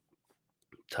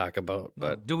talk about,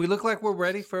 but do we look like we're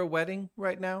ready for a wedding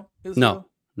right now? No.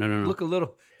 Look a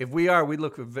little. If we are, we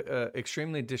look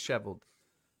extremely disheveled.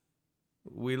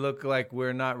 We look like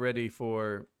we're not ready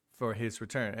for his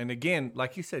return. And again,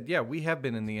 like you said, yeah, we have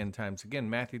been in the end times. Again,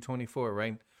 Matthew 24,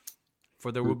 right?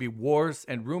 For there will be wars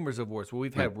and rumors of wars. Well,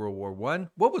 we've had World War I.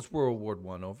 What was World War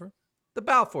I over? The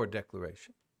Balfour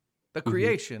Declaration, the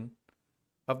creation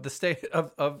of the state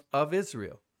of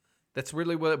Israel. That's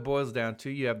really what it boils down to.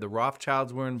 You have the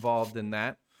Rothschilds were involved in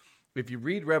that. If you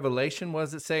read Revelation, what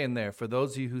does it say in there? For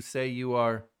those of you who say you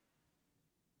are,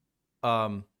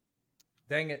 where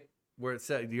it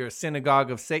says you're a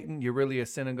synagogue of Satan, you're really a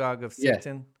synagogue of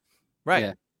Satan. Right.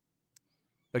 Yeah.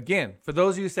 Again, for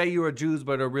those of you who say you are Jews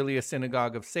but are really a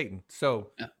synagogue of Satan.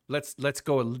 So let's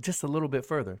go just a little bit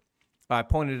further. I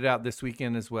pointed it out this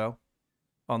weekend as well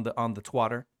on the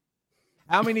twatter.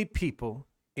 How many people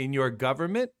in your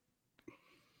government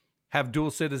have dual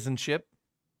citizenship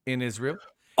in Israel?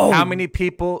 Oh. How many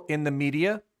people in the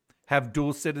media have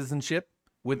dual citizenship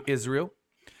with Israel?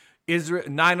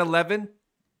 9/11,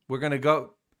 we're going to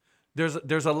go.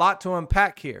 There's a lot to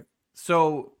unpack here.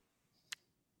 So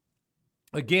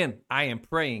again, I am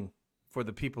praying for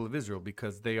the people of Israel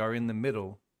because they are in the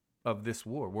middle of this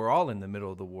war. We're all in the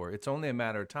middle of the war. It's only a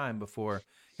matter of time before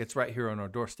it's right here on our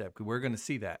doorstep. We're going to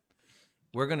see that.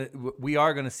 We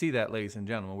are going to see that, ladies and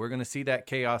gentlemen. We're going to see that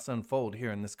chaos unfold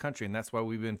here in this country, and that's why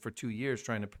we've been for 2 years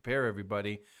trying to prepare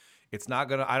everybody. It's not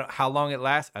going to. How long it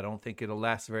lasts? I don't think it'll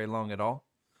last very long at all.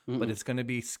 But it's going to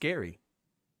be scary.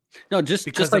 No, just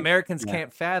because like, Americans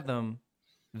can't fathom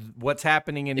what's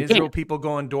happening in Israel. People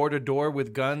going door to door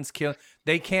with guns, killing.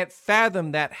 They can't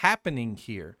fathom that happening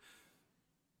here.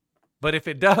 But if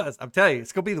it does, I'm telling you,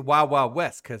 it's going to be the Wild Wild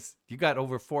West because you got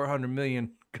over 400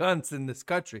 million guns in this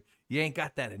country. You ain't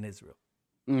got that in Israel.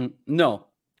 No,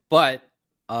 but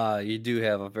you do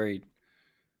have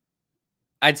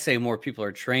I'd say more people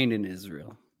are trained in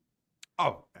Israel.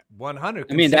 Oh,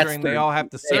 100. I mean, considering they all have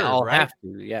to serve, they all right? have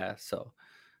to, yeah. So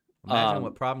imagine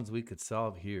what problems we could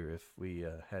solve here if we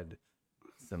had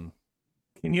some.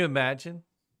 Can you imagine?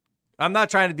 I'm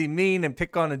not trying to be mean and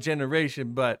pick on a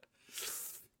generation, but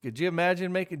could you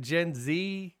imagine making Gen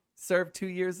Z serve 2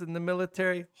 years in the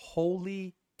military?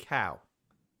 Holy cow.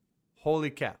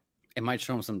 Holy cow. It might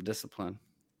show them some discipline.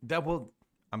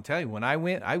 I'm telling you, when I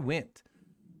went.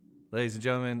 Ladies and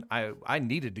gentlemen, I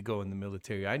needed to go in the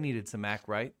military. I needed some act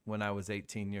right when I was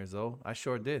 18 years old. I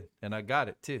sure did, and I got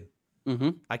it too. Mm-hmm.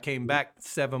 I came back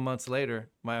 7 months later.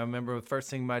 I remember the first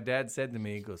thing my dad said to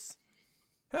me, he goes,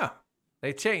 "Huh,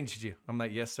 they changed you." I'm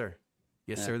like, "Yes, sir.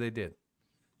 Yes, sir, they did.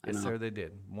 Yes, sir, they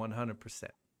did. 100%."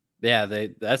 Yeah,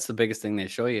 that's the biggest thing they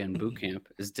show you in boot camp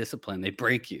is discipline. They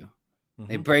break you.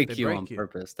 They break you on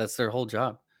purpose. That's their whole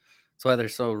job. That's why they're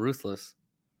so ruthless.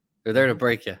 They're there to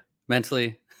break you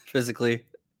mentally, physically,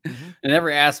 in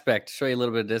every aspect, to show you a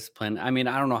little bit of discipline. I mean,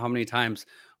 I don't know how many times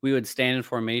we would stand in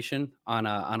formation on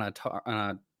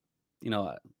a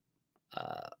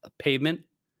pavement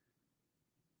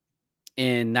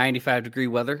in 95-degree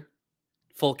weather,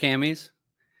 full camis,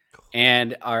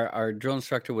 and our drill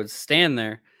instructor would stand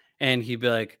there and he'd be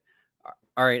like,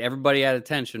 "All right, everybody at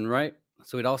attention, right?"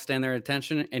 So we'd all stand there at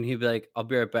attention, and he'd be like, "I'll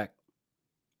be right back,"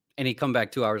 and he'd come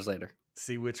back 2 hours later.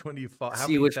 See which one you fought.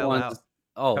 See which ones.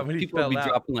 Oh, people would be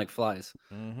dropping like flies.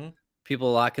 Mm-hmm.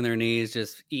 People locking their knees,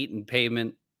 just eating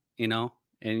pavement,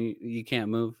 and you can't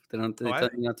move. They tell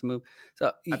you not to move.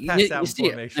 So you see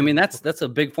it. I mean, that's a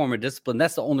big form of discipline.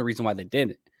 That's the only reason why they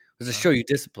did it, was to show you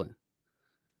discipline,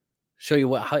 show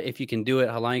you if you can do it,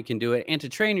 how long you can do it, and to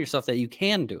train yourself that you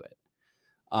can do it.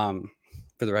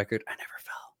 For the record, I never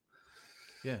fell.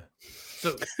 Yeah.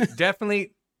 So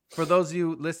definitely for those of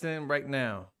you listening right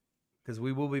now, because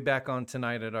we will be back on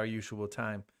tonight at our usual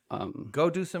time, go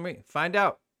do some find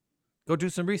out. Go do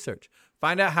some research.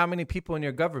 Find out how many people in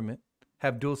your government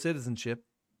have dual citizenship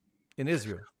in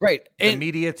Israel. Right. The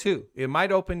media too. It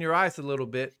might open your eyes a little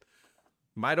bit.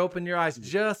 Might open your eyes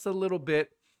just a little bit.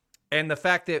 And the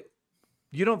fact that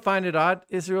you don't find it odd,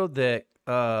 Israel, that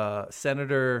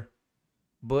Senator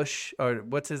Bush, or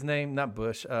what's his name? Not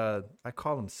Bush. I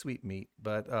call him Sweet Meat,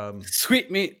 but Sweet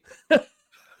Meat.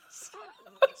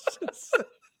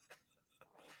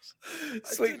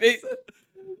 Sweet Meat.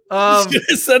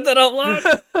 You said that out loud.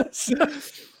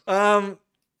 I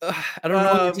don't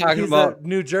know what you're talking about.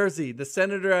 New Jersey, the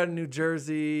senator out of New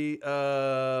Jersey.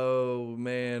 Oh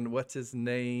man, what's his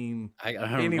name? I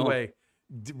don't know.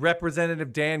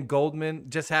 Representative Dan Goldman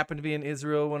just happened to be in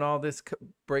Israel when all this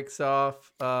breaks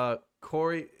off.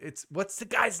 Corey, what's the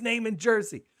guy's name in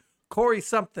Jersey? Corey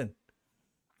something.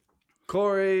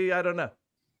 Corey, I don't know.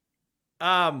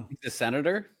 He's a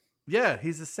senator? Yeah,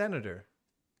 he's a senator.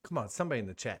 Come on, somebody in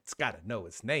the chat's got to know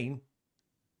his name.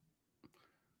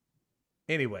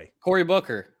 Anyway, Cory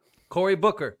Booker.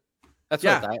 That's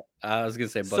what I was gonna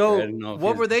say. Booker. So, I didn't know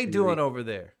what were they doing over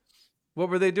there?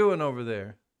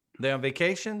 They on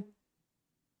vacation?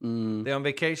 They on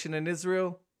vacation in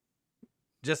Israel?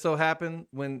 Just so happened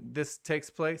when this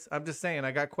takes place. I'm just saying,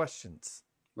 I got questions.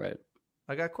 Right.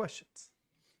 I got questions.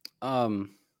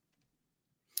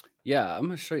 Yeah, I'm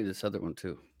gonna show you this other one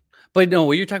too. But no,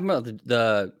 what you're talking about,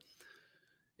 the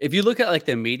if you look at like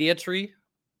the media tree,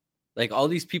 like all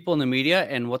these people in the media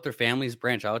and what their families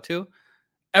branch out to,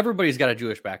 everybody's got a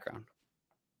Jewish background.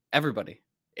 Everybody.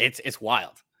 It's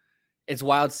wild. It's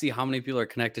wild to see how many people are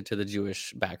connected to the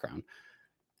Jewish background.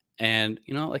 And,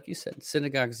 like you said,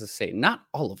 synagogues of Satan. Not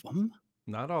all of them.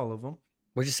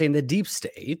 We're just saying the deep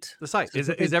state. The site.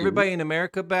 Is everybody in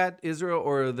America bad, Israel,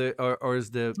 or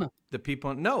is the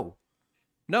people?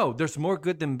 No, there's more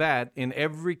good than bad in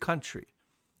every country.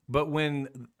 But when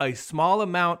a small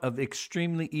amount of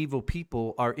extremely evil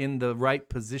people are in the right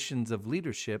positions of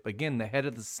leadership, again, the head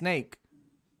of the snake,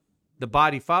 the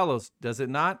body follows, does it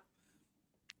not?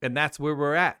 And that's where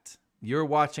we're at. You're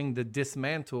watching the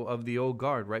dismantle of the old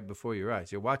guard right before your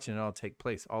eyes. You're watching it all take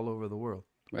place all over the world.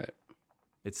 Right.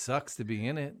 It sucks to be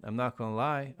in it. I'm not going to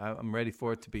lie. I'm ready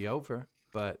for it to be over.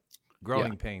 But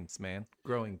growing pains, man.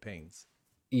 Growing pains.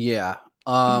 Yeah.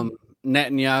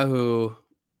 Netanyahu...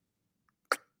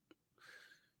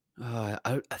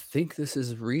 I think this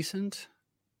is recent.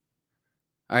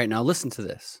 All right, now listen to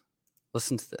this.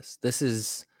 This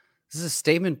is a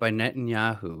statement by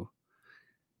Netanyahu,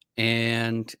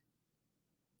 and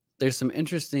there's some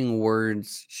interesting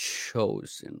words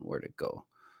chosen. Where'd it go?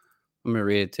 I'm going to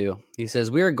read it to you. He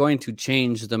says, "We are going to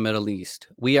change the Middle East.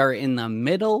 We are in the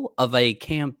middle of a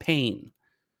campaign."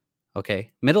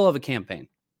 Okay, middle of a campaign.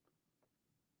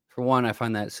 For one, I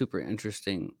find that super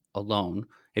interesting alone.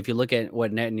 If you look at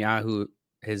what Netanyahu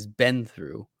has been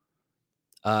through,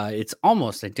 it's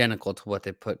almost identical to what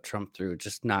they put Trump through,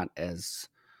 just not as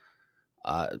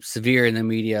severe in the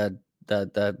media,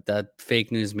 the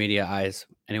fake news media eyes.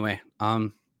 Anyway, he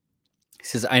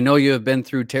says, "I know you have been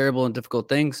through terrible and difficult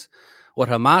things. What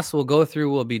Hamas will go through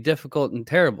will be difficult and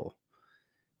terrible.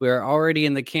 We are already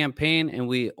in the campaign, and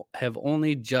we have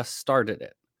only just started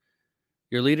it.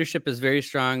 Your leadership is very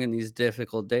strong in these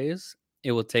difficult days.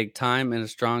 It will take time, and a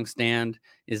strong stand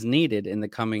is needed in the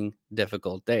coming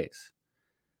difficult days.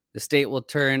 The state will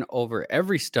turn over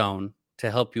every stone to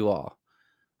help you all.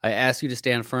 I ask you to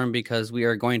stand firm because we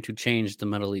are going to change the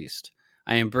Middle East.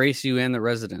 I embrace you and the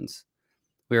residents.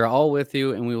 We are all with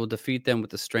you, and we will defeat them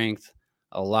with the strength,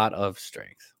 a lot of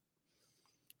strength.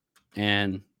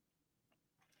 And,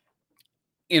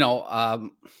 if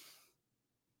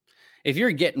you're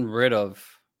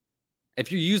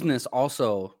using this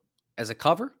also as a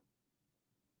cover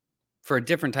for a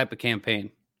different type of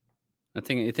campaign, I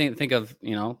think of,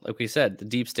 like we said, the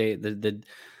deep state, the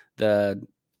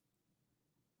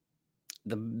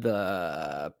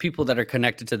people that are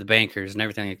connected to the bankers and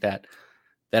everything like that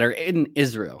are in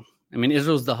Israel. I mean,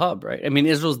 Israel's the hub, right? I mean,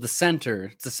 Israel's the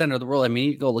center. It's the center of the world. I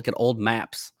mean, you go look at old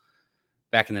maps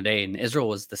back in the day, and Israel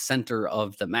was the center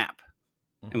of the map.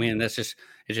 I mean, it just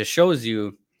shows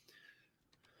you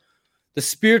the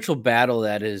spiritual battle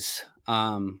that is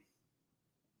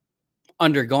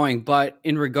undergoing. But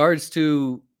in regards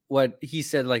to what he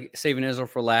said, like saving Israel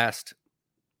for last,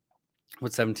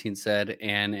 what 17 said,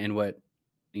 and what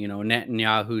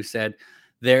Netanyahu said,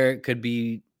 there could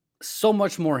be so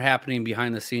much more happening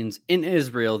behind the scenes in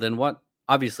Israel than what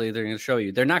obviously they're going to show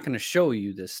you. They're not going to show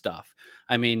you this stuff.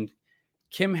 I mean,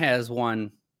 Kim has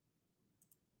one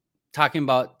talking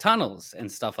about tunnels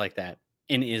and stuff like that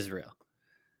in Israel.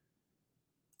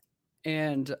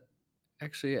 And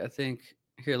actually, I think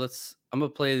here, I'm going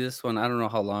to play this one. I don't know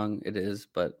how long it is,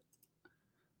 but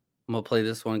I'm going to play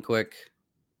this one quick.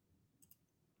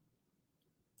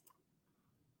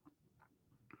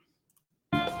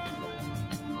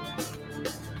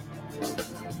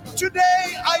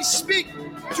 Today, I speak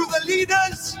to the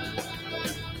leaders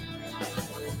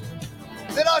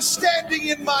that are standing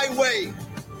in my way.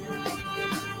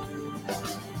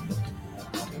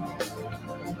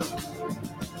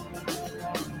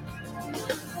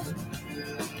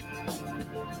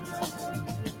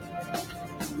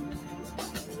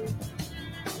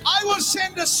 I will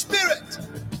send a spirit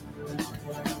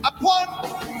upon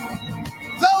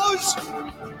those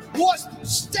who are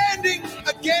standing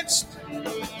against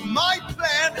my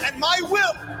plan and my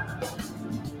will.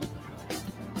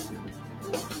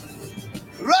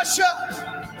 Russia,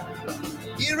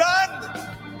 Iran,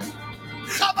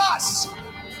 Hamas.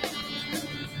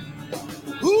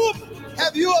 Whom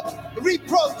have you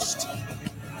reproached?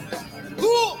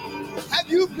 Who have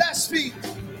you blasphemed?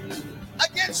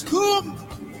 Against whom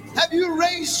have you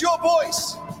raised your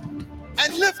voice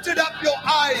and lifted up your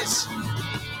eyes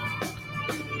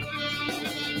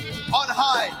on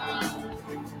high?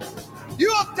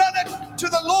 You have done it to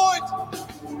the Lord,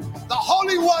 the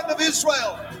Holy One of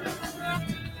Israel.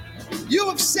 You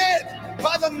have said,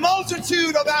 by the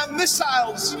multitude of our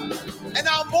missiles and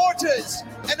our mortars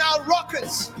and our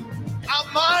rockets, our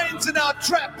mines and our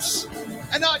traps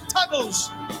and our tunnels,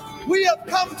 we have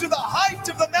come to the height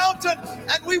of the mountain,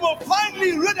 and we will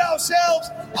finally rid ourselves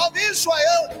of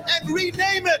Israel and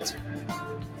rename it.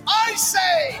 I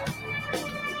say,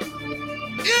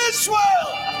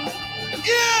 Israel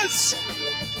is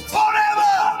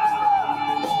forever.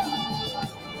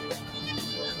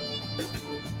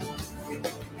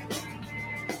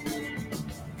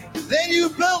 Then you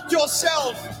built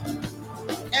yourself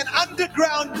an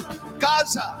underground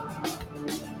Gaza,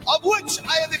 of which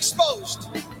I have exposed.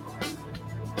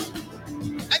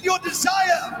 And your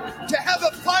desire to have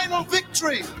a final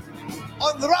victory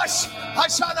on Rosh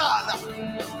Hashanah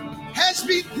has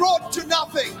been brought to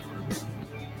nothing.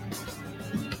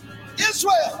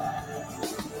 Israel,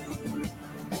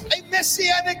 a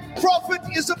messianic prophet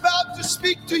is about to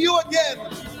speak to you again.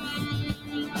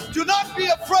 Do not be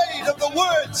afraid of the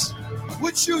words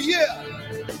which you hear,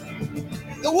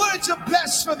 the words of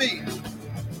blasphemy.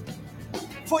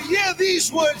 For hear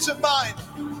these words of mine.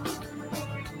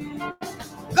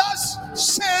 Thus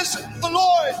says the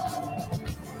Lord,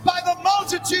 by the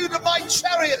multitude of my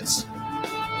chariots,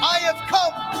 I have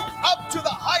come up to the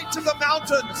height of the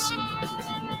mountains,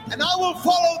 and I will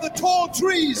follow the tall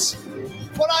trees,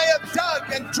 for I have dug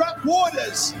and drunk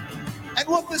waters, and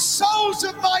with the soles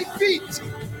of my feet,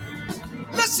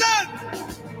 listen,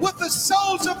 with the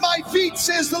soles of my feet,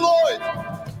 says the Lord,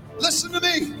 listen to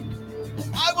me,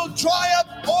 I will dry up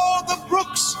all the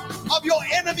brooks of your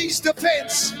enemies'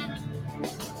 defense.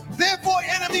 Therefore,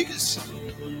 enemies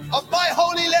of my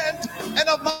holy land and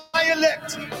of my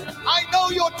elect, I know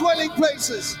your dwelling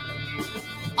places.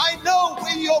 I know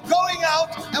where you're going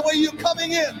out and where you're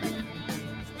coming in.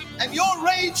 And your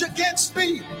rage against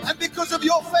me, and because of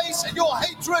your face and your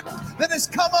hatred that has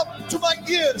come up to my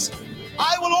ears,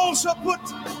 I will also put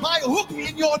my hook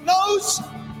in your nose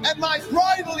and my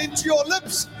bridle into your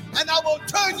lips, and I will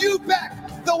turn you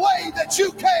back the way that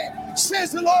you came,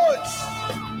 says the Lord.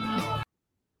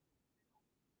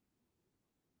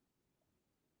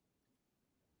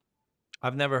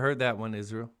 I've never heard that one,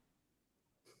 Israel.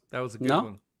 That was a good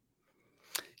one.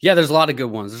 Yeah, there's a lot of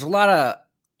good ones. There's a lot of,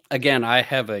 again, I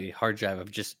have a hard drive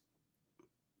of just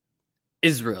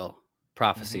Israel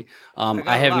prophecy.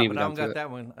 I haven't even got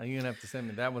that one. You're gonna have to send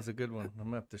me. That was a good one. I'm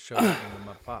gonna have to show it to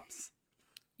my pops.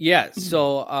 Yeah.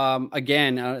 So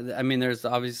again, I mean, there's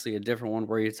obviously a different one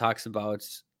where he talks about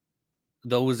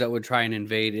those that would try and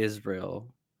invade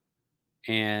Israel,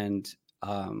 and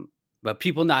but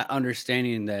people not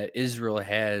understanding that Israel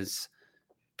has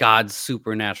God's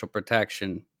supernatural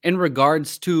protection in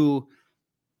regards to,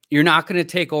 you're not going to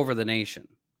take over the nation.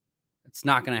 It's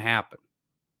not going to happen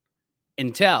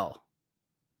until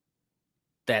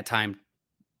that time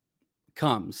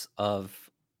comes of,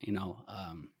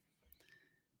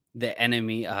 the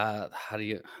enemy. I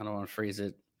don't want to phrase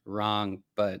it wrong,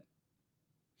 but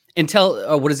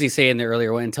until, what does he say in the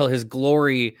earlier one? Until his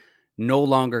glory no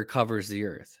longer covers the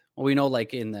earth. Well, we know,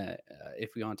 like in the,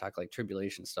 if we want to talk like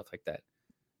tribulation, stuff like that,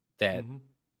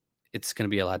 it's going to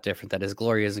be a lot different, that his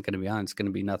glory isn't going to be on. It's going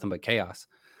to be nothing but chaos.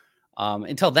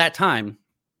 Until that time,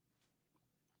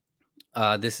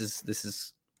 this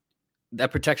is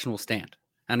that protection will stand.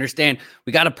 Understand,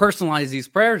 we got to personalize these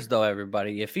prayers, though,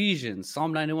 everybody. Ephesians,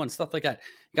 Psalm 91, stuff like that.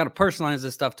 You got to personalize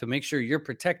this stuff to make sure you're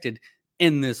protected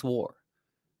in this war.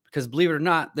 Because believe it or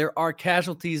not, there are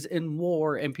casualties in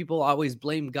war, and people always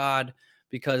blame God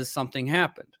because something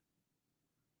happened.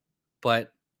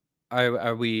 But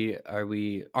are we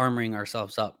armoring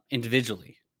ourselves up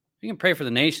individually? We can pray for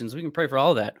the nations, we can pray for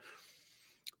all that,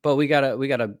 but we gotta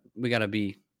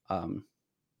be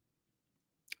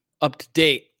up to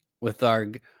date with our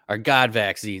God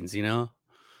vaccines.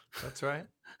 That's right.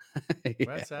 Yeah.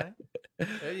 That's right.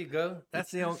 There you go.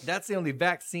 That's the only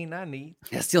vaccine I need.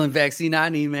 That's the only vaccine I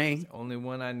need, man. It's the only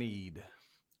one I need.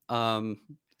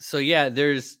 So yeah,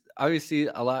 there's obviously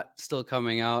a lot still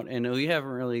coming out, and we haven't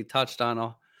really touched on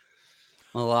a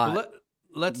lot. Well,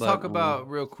 let's talk about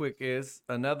real quick is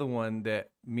another one that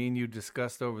me and you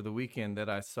discussed over the weekend that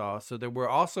I saw. So there were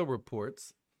also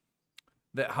reports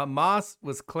that Hamas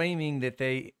was claiming that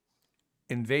they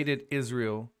invaded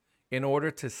Israel in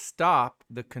order to stop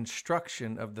the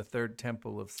construction of the third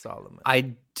temple of Solomon.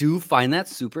 I do find that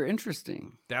super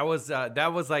interesting. That was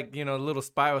like, a little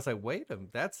spy. I was like, wait a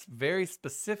minute, that's very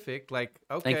specific. Like,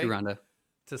 okay, thank you, Rhonda.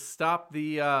 To stop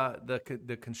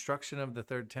the construction of the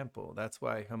third temple. That's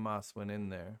why Hamas went in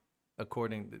there.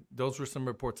 Those were some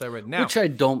reports I read. Now, which I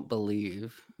don't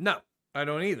believe. No, I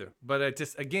don't either. But I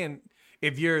just, again,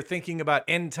 if you're thinking about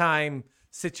end time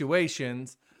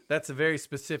situations, that's a very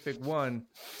specific one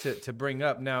to bring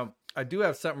up. Now, I do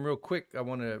have something real quick I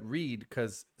want to read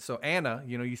so Anna,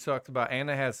 you talked about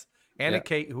Anna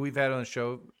Kate, who we've had on the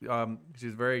show.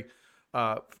 She's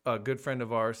a good friend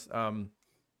of ours.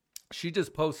 She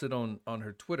just posted on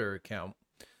her Twitter account.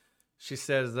 She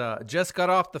says, just got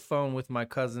off the phone with my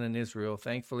cousin in Israel.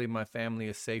 Thankfully, my family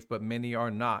is safe, but many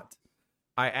are not.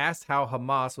 I asked how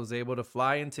Hamas was able to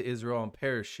fly into Israel on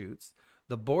parachutes.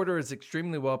 The border is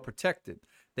extremely well protected.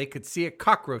 They could see a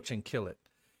cockroach and kill it.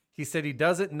 He said he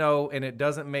doesn't know and it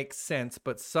doesn't make sense,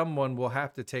 but someone will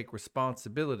have to take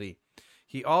responsibility.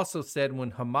 He also said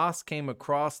when Hamas came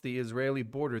across the Israeli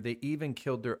border, they even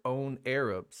killed their own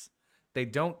Arabs. They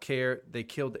don't care. They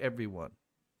killed everyone.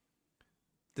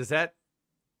 Does that,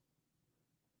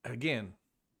 again,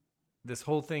 this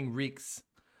whole thing reeks.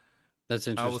 That's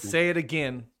interesting. I will say it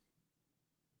again.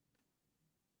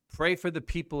 Pray for the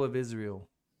people of Israel,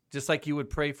 just like you would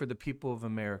pray for the people of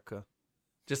America,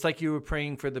 just like you were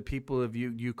praying for the people of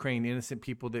Ukraine, innocent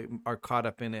people that are caught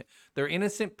up in it. They're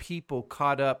innocent people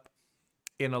caught up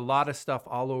in a lot of stuff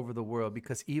all over the world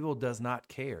because evil does not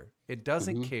care. It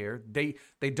doesn't care. They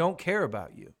don't care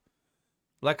about you.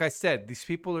 Like I said, these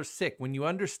people are sick. When you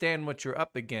understand what you're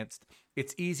up against,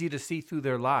 it's easy to see through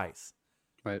their lies.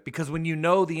 Right. Because when you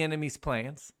know the enemy's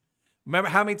plans, remember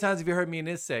how many times have you heard me in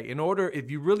this say, if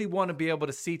you really want to be able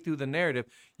to see through the narrative,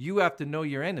 you have to know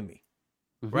your enemy,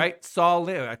 right? Saul,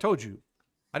 I told you,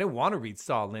 I didn't want to read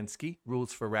Saul Alinsky,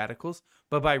 Rules for Radicals,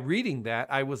 but by reading that,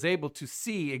 I was able to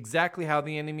see exactly how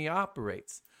the enemy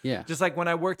operates. Yeah. Just like when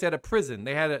I worked at a prison,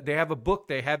 they have a book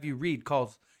they have you read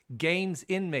called Games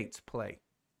Inmates Play.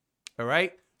 All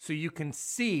right? So you can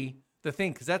see the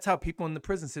thing, because that's how people in the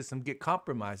prison system get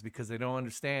compromised because they don't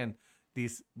understand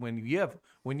these. When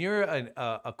you're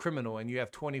a criminal and you have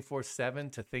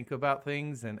 24/7 to think about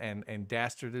things and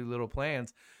dastardly little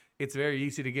plans, it's very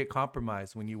easy to get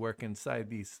compromised when you work inside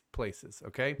these places.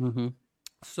 Okay. Mm-hmm.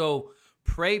 So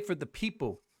pray for the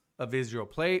people of Israel.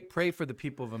 Pray for the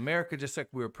people of America, just like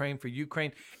we were praying for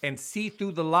Ukraine, and see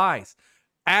through the lies.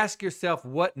 Ask yourself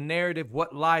what narrative,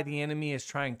 what lie the enemy is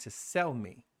trying to sell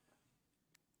me.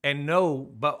 And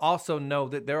but also know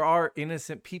that there are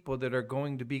innocent people that are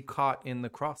going to be caught in the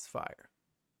crossfire.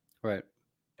 Right.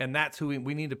 And that's who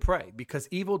we need to pray, because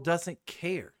evil doesn't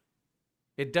care.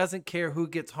 It doesn't care who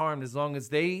gets harmed as long as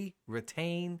they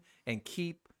retain and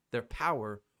keep their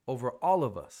power over all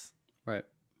of us. Right.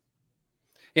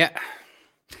 Yeah.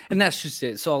 And that's just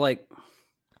it. So, like,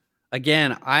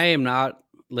 again, I am not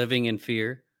living in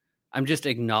fear. I'm just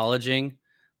acknowledging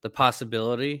the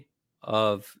possibility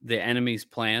of the enemy's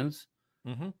plans.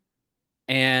 Mm-hmm.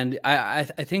 And I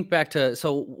think back to,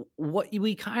 so what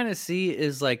we kind of see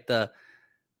is like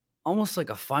almost like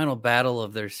a final battle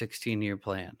of their 16-year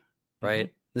plan, right?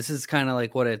 Mm-hmm. This is kind of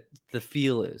like what the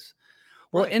feel is.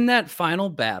 Well, Right. in that final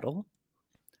battle,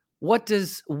 what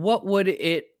would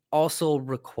it also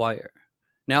require?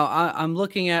 Now, I'm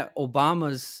looking at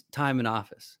Obama's time in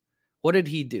office. What did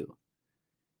he do?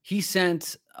 He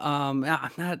sent, I'm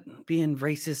not being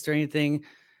racist or anything,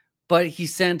 but he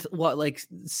sent like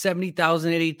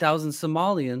 70,000, 80,000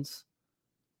 Somalians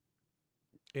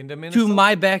Into Minnesota. to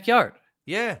my backyard.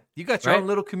 Yeah, you got your Right? own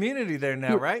little community there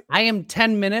now, right? I am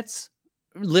 10 minutes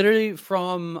literally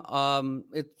from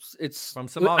it's From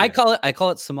Somalia. I call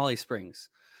it Somali Springs.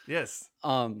 Yes.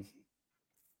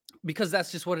 Because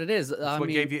that's just what it is. That's what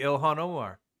gave you Ilhan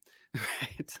Omar.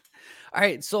 Right. All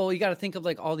right. So you got to think of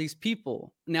like all these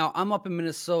people. Now I'm up in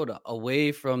Minnesota,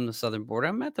 away from the southern border.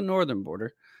 I'm at the northern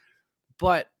border.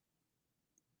 But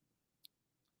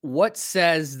what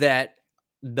says that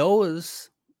those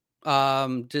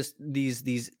just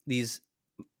these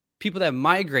people that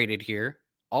migrated here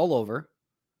all over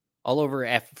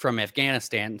from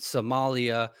Afghanistan,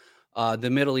 Somalia, the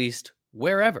Middle East,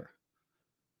 wherever,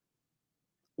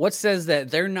 what says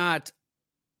that they're not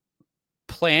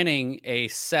planning a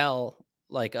cell,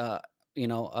 like a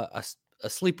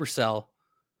sleeper cell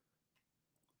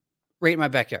right in my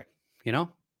backyard?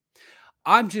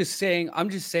 I'm just saying,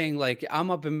 like, I'm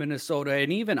up in Minnesota,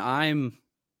 and even I'm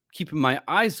keeping my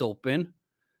eyes open.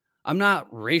 I'm not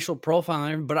racial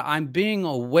profiling, but I'm being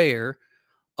aware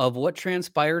of what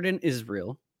transpired in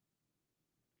Israel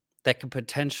that could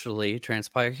potentially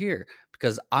transpire here,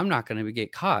 because I'm not going to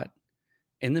get caught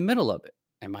in the middle of it.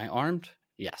 Am I armed?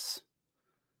 Yes,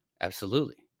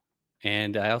 absolutely.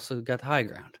 And I also got the high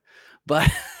ground. But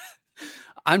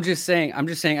I'm just saying,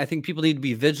 I think people need to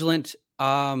be vigilant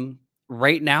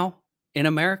right now in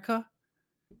America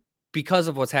because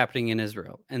of what's happening in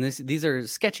Israel. And these are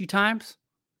sketchy times.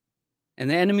 And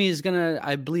the enemy is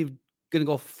I believe, going to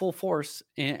go full force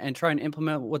and try and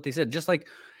implement what they said. Just like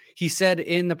he said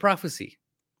in the prophecy,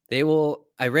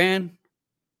 Iran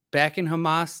back in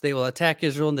Hamas, they will attack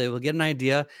Israel, and they will get an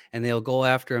idea, and they'll go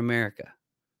after America.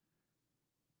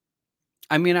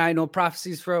 I mean, I know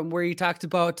prophecies from where he talked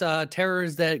about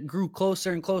terrors that grew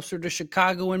closer and closer to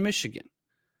Chicago and Michigan.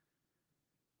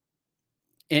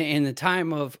 In the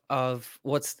time of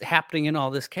what's happening in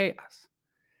all this chaos.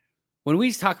 When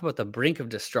we talk about the brink of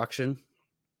destruction,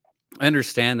 I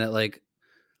understand that, like,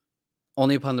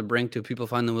 only upon the brink do people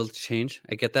find the will to change.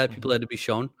 I get that. Mm-hmm. People had to be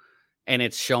shown. And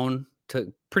it's shown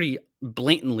to pretty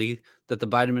blatantly that the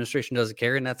Biden administration doesn't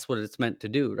care, and that's what it's meant to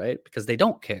do, right? Because they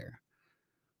don't care.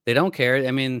 They don't care.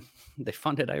 I mean, they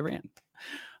funded Iran.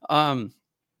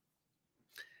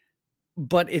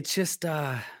 But it's just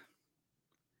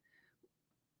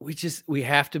we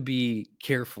have to be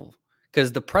careful,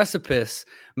 because the precipice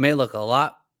may look a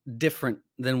lot different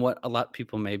than what a lot of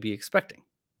people may be expecting.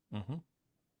 Mm-hmm.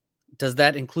 Does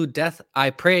that include death? I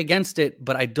pray against it,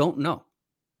 but I don't know.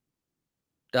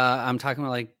 I'm talking about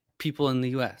like people in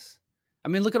the U.S. I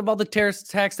mean, look at all the terrorist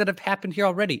attacks that have happened here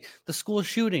already. The school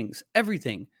shootings,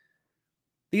 everything.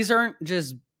 These aren't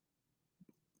just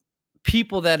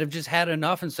people that have just had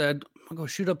enough and said, I'm going to go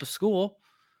shoot up a school.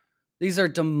 These are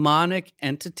demonic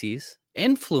entities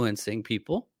influencing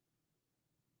people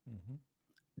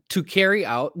to carry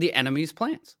out the enemy's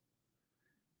plans.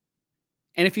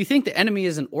 And if you think the enemy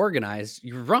isn't organized,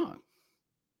 you're wrong.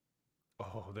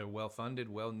 Oh, they're well-funded,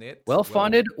 well-knit.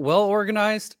 Well-funded,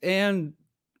 well-organized, and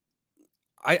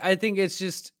I think it's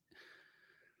just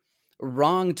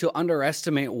wrong to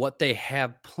underestimate what they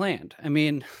have planned. I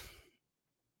mean,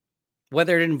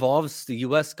 whether it involves the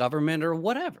U.S. government or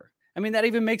whatever. I mean, that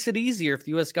even makes it easier if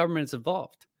the U.S. government is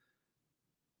involved.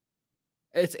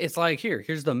 It's like,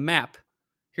 here's the map.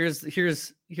 Here's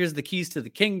the keys to the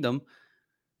kingdom.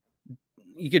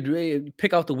 You could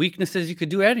pick out the weaknesses. You could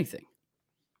do anything.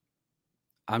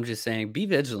 I'm just saying, be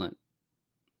vigilant.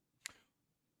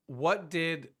 What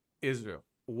did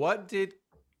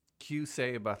Q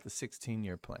say about the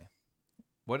 16-year plan?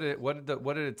 What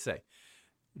did it say?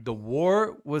 The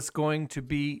war was going to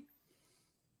be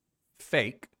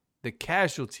fake, the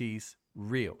casualties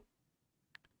real.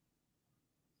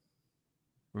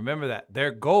 Remember that.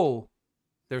 Their goal,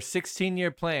 their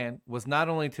 16-year plan was not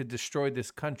only to destroy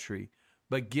this country,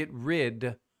 but get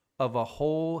rid of a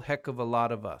whole heck of a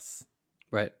lot of us.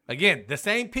 Right. Again, the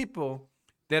same people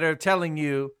that are telling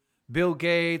you, Bill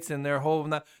Gates and their whole,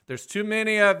 there's too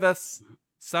many of us.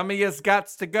 Some of you's got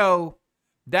to go.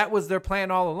 That was their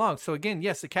plan all along. So again,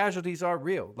 yes, the casualties are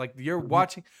real. Like you're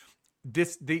watching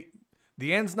this, the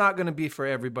end's not going to be for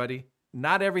everybody.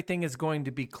 Not everything is going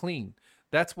to be clean.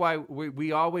 That's why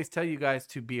we always tell you guys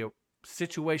to be a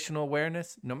situational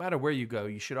awareness. No matter where you go,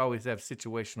 you should always have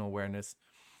situational awareness.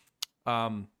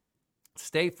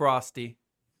 Stay frosty,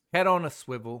 head on a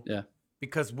swivel. Yeah.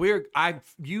 Because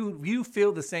you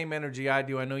feel the same energy I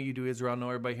do. I know you do, Israel. I know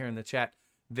everybody here in the chat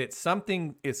that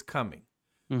something is coming.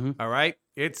 All right.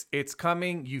 It's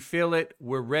coming. You feel it.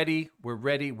 We're ready.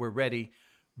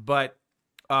 But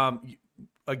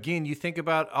again, you think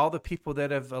about all the people that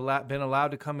have been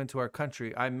allowed to come into our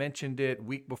country. I mentioned it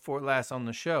week before last on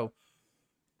the show.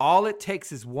 All it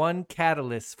takes is one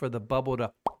catalyst for the bubble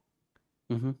to.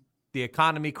 The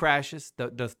economy crashes.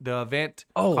 The event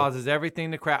causes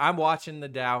everything to crash. I'm watching the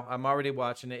Dow. I'm already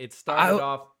watching it. It started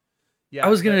off. Yeah, I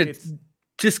was gonna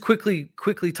just quickly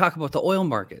talk about the oil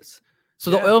markets. So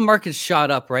the oil markets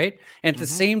shot up, right? And at the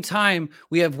same time,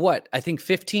 we have what? I think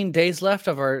 15 days left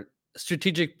of our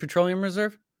strategic petroleum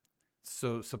reserve.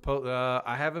 So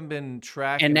I haven't been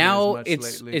tracking. And now as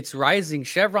much lately. It's rising.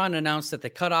 Chevron announced that they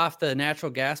cut off the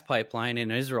natural gas pipeline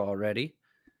in Israel already.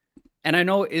 And I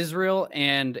know Israel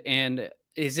and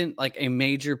isn't like a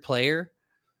major player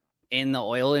in the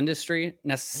oil industry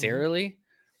necessarily,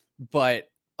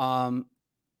 but you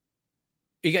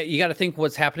got to think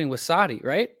what's happening with Saudi,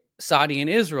 right? Saudi and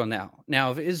Israel now.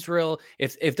 Now,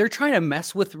 if they're trying to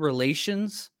mess with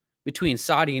relations between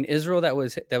Saudi and Israel that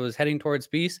was heading towards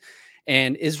peace,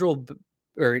 and Israel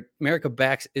or America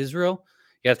backs Israel,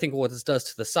 you got to think of what this does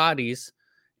to the Saudis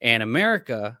and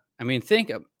America. I mean,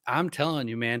 I'm telling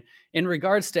you, man, in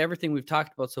regards to everything we've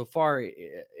talked about so far,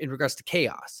 in regards to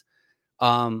chaos,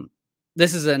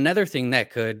 this is another thing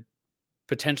that could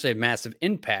potentially have massive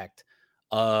impact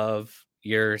of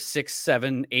your $6,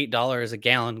 $7, $8 a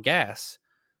gallon gas.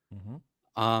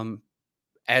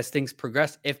 As things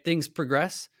progress, if things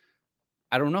progress,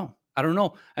 I don't know.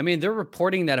 I mean, they're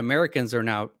reporting that Americans are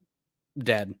now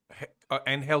dead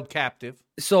and held captive.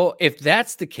 So if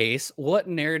that's the case, what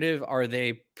narrative are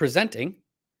they presenting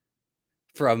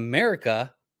for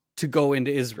America to go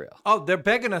into Israel? Oh, they're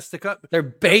begging us to come. They're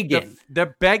begging.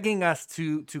 They're begging us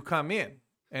to come in.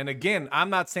 And again, I'm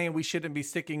not saying we shouldn't be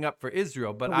sticking up for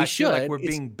Israel, but I feel like we're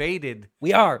being baited.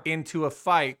 We are into a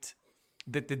fight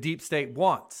that the deep state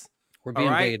wants. We're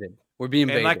being baited. We're being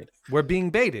baited. We're being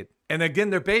baited. And again,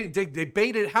 they're baited. They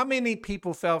baited. How many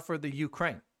people fell for the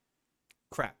Ukraine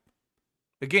crap?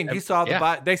 Again, you saw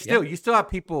you still have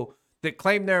people that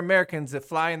claim they're Americans that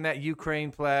fly in that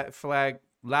Ukraine flag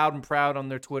loud and proud on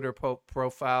their Twitter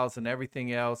profiles and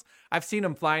everything else. I've seen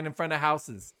them flying in front of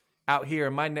houses out here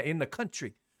in the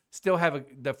country. Still have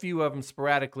a few of them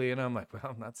sporadically, and I'm like,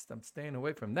 well, I'm staying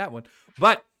away from that one.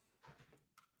 But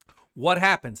what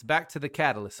happens? Back to the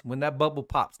catalyst when that bubble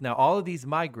pops. Now, all of these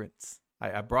migrants,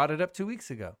 I brought it up 2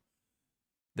 weeks ago.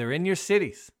 They're in your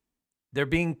cities. They're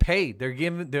being paid.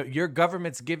 Your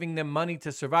government's giving them money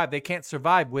to survive. They can't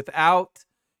survive without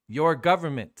your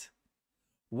government.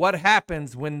 What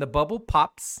happens when the bubble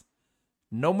pops?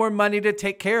 No more money to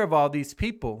take care of all these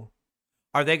people.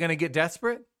 Are they going to get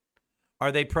desperate?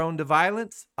 Are they prone to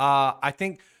violence? I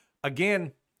think,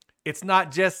 again, it's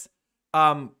not just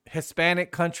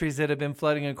Hispanic countries that have been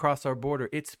flooding across our border.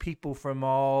 It's people from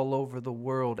all over the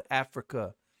world,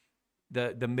 Africa,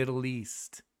 the Middle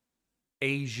East,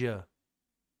 Asia,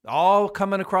 all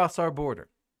coming across our border,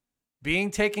 being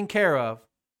taken care of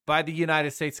by the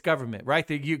United States government, right?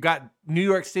 You got New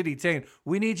York City saying,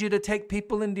 we need you to take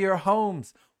people into your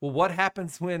homes. Well, what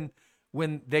happens when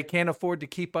they can't afford to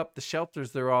keep up the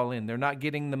shelters they're all in? They're not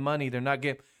getting the money. They're not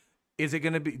getting... Is it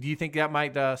going to be... Do you think that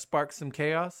might spark some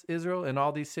chaos, Israel, in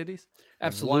all these cities?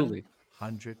 Absolutely.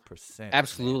 100%.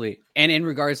 Absolutely. Man. And in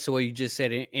regards to what you just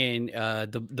said in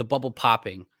the bubble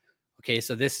popping, okay,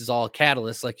 so this is all a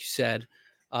catalyst, like you said,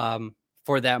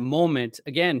 for that moment.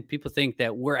 Again, people think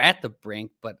that we're at the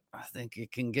brink, but I think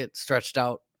it can get stretched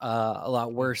out a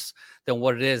lot worse than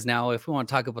what it is now. If we want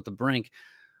to talk about the brink,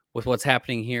 with what's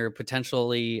happening here,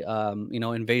 potentially,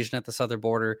 invasion at the southern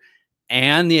border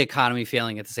and the economy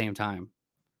failing at the same time.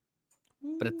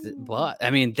 But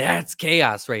I mean, that's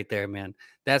chaos right there, man.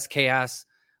 That's chaos.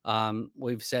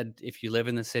 We've said if you live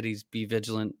in the cities, be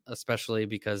vigilant, especially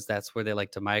because that's where they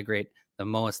like to migrate the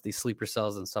most, these sleeper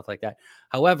cells and stuff like that.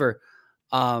 However,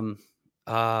 what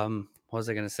was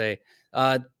I going to say?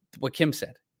 What Kim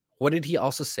said. What did he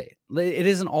also say? It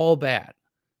isn't all bad.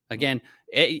 Again,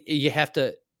 you have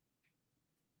to.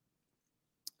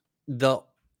 The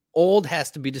old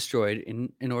has to be destroyed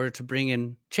in order to bring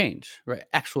in change, right?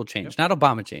 Actual change, not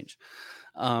Obama change.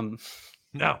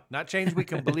 No, not change we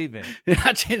can believe in.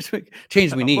 Not change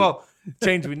we need. Well,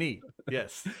 change we need.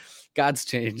 Yes. God's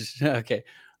change. Okay.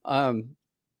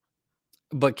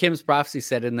 But Kim's prophecy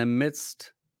said in the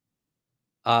midst,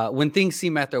 when things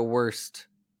seem at their worst,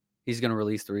 he's going to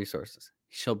release the resources.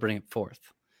 She'll bring it forth.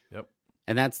 Yep.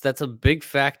 And that's a big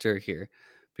factor here,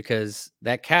 because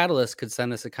that catalyst could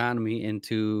send this economy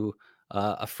into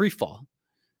a free fall,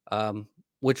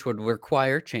 which would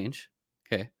require change.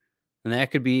 Okay. And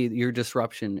that could be your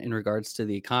disruption in regards to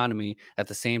the economy. At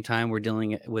the same time, we're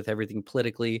dealing with everything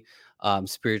politically,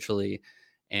 spiritually.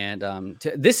 And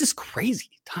this is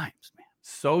crazy times, man.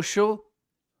 Social,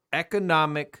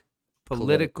 economic,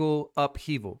 political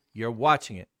upheaval. You're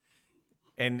watching it.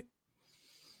 And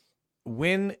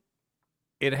when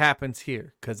it happens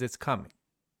here, because it's coming,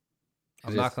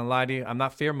 I'm not going to lie to you. I'm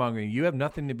not fear-mongering. You have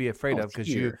nothing to be afraid of, because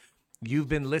you've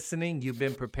been listening, you've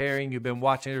been preparing, you've been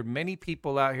watching. There are many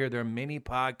people out here, there are many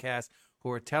podcasts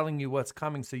who are telling you what's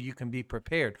coming so you can be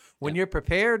prepared. When you're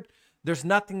prepared, there's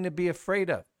nothing to be afraid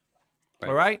of. Right.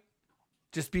 All right?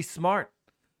 Just be smart.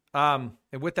 And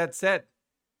with that said,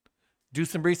 do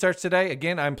some research today.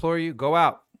 Again, I implore you, go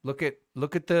out. Look at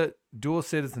the dual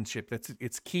citizenship.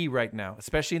 It's key right now,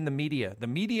 especially in the media. The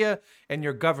media and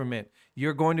your government.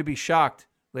 You're going to be shocked,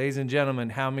 ladies and gentlemen,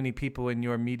 how many people in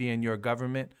your media and your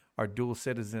government are dual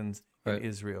citizens in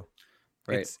Israel.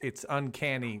 Right. It's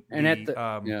uncanny. And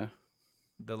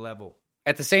the level.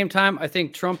 At the same time, I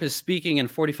think Trump is speaking in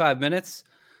 45 minutes.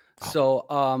 So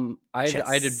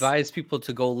I'd advise people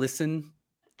to go listen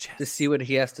to see what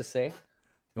he has to say.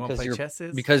 You want to play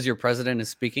chesses? Because your president is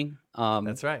speaking.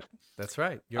 That's right.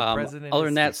 Your president. Other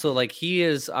than that, so like he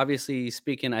is obviously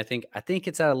speaking. I think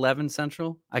it's at 11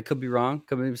 Central. I could be wrong.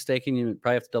 Could be mistaken. You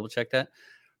probably have to double check that.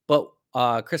 But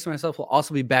Chris and myself will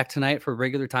also be back tonight for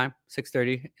regular time,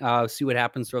 6:30. See what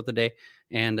happens throughout the day,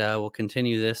 and we'll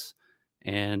continue this.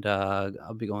 And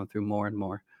I'll be going through more and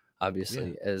more.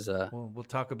 Obviously, as we'll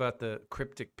talk about the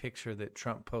cryptic picture that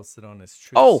Trump posted on his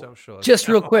Truth Social. just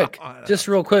real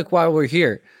quick, while we're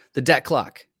here, the debt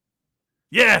clock.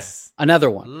 Yes, another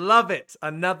one. Love it.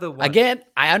 Another one. Again,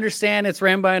 I understand it's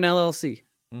ran by an LLC.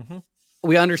 Mm-hmm.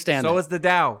 We understand. So is the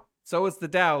Dow.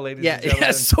 Ladies and gentlemen.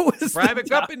 Yeah. So is private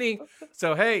company.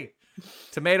 So hey,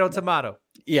 tomato.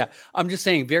 Yeah, I'm just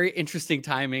saying, very interesting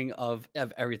timing of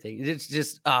everything. It's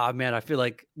just, man, I feel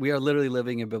like we are literally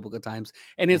living in biblical times,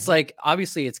 and it's like,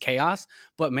 obviously, it's chaos.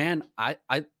 But man, I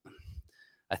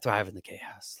thrive in the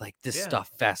chaos. Like this stuff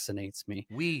fascinates me.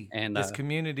 This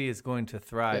community is going to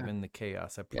thrive in the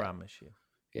chaos. I promise you.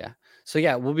 Yeah. So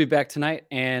we'll be back tonight,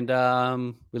 and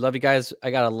we love you guys.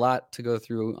 I got a lot to go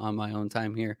through on my own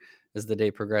time here as the day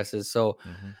progresses. So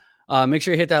make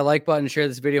sure you hit that like button, share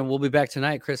this video, and we'll be back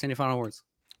tonight. Chris, any final words?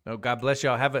 No, God bless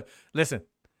y'all. Listen,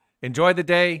 enjoy the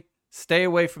day. Stay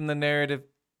away from the narrative.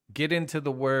 Get into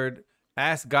the word.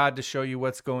 Ask God to show you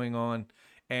what's going on.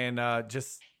 And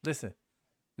just listen.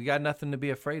 We got nothing to be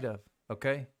afraid of,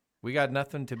 okay? We got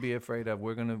nothing to be afraid of.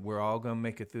 We're all gonna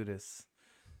make it through this.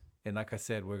 And like I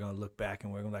said, we're gonna look back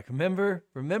and we're gonna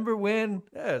remember when?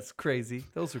 That's crazy.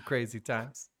 Those were crazy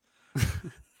times.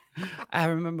 I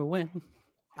remember when.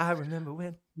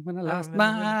 When I lost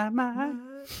my mind.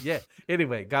 Yeah.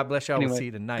 Anyway, God bless y'all. We'll see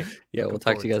you tonight. Yeah, we'll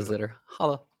talk to you guys later.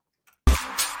 Holla.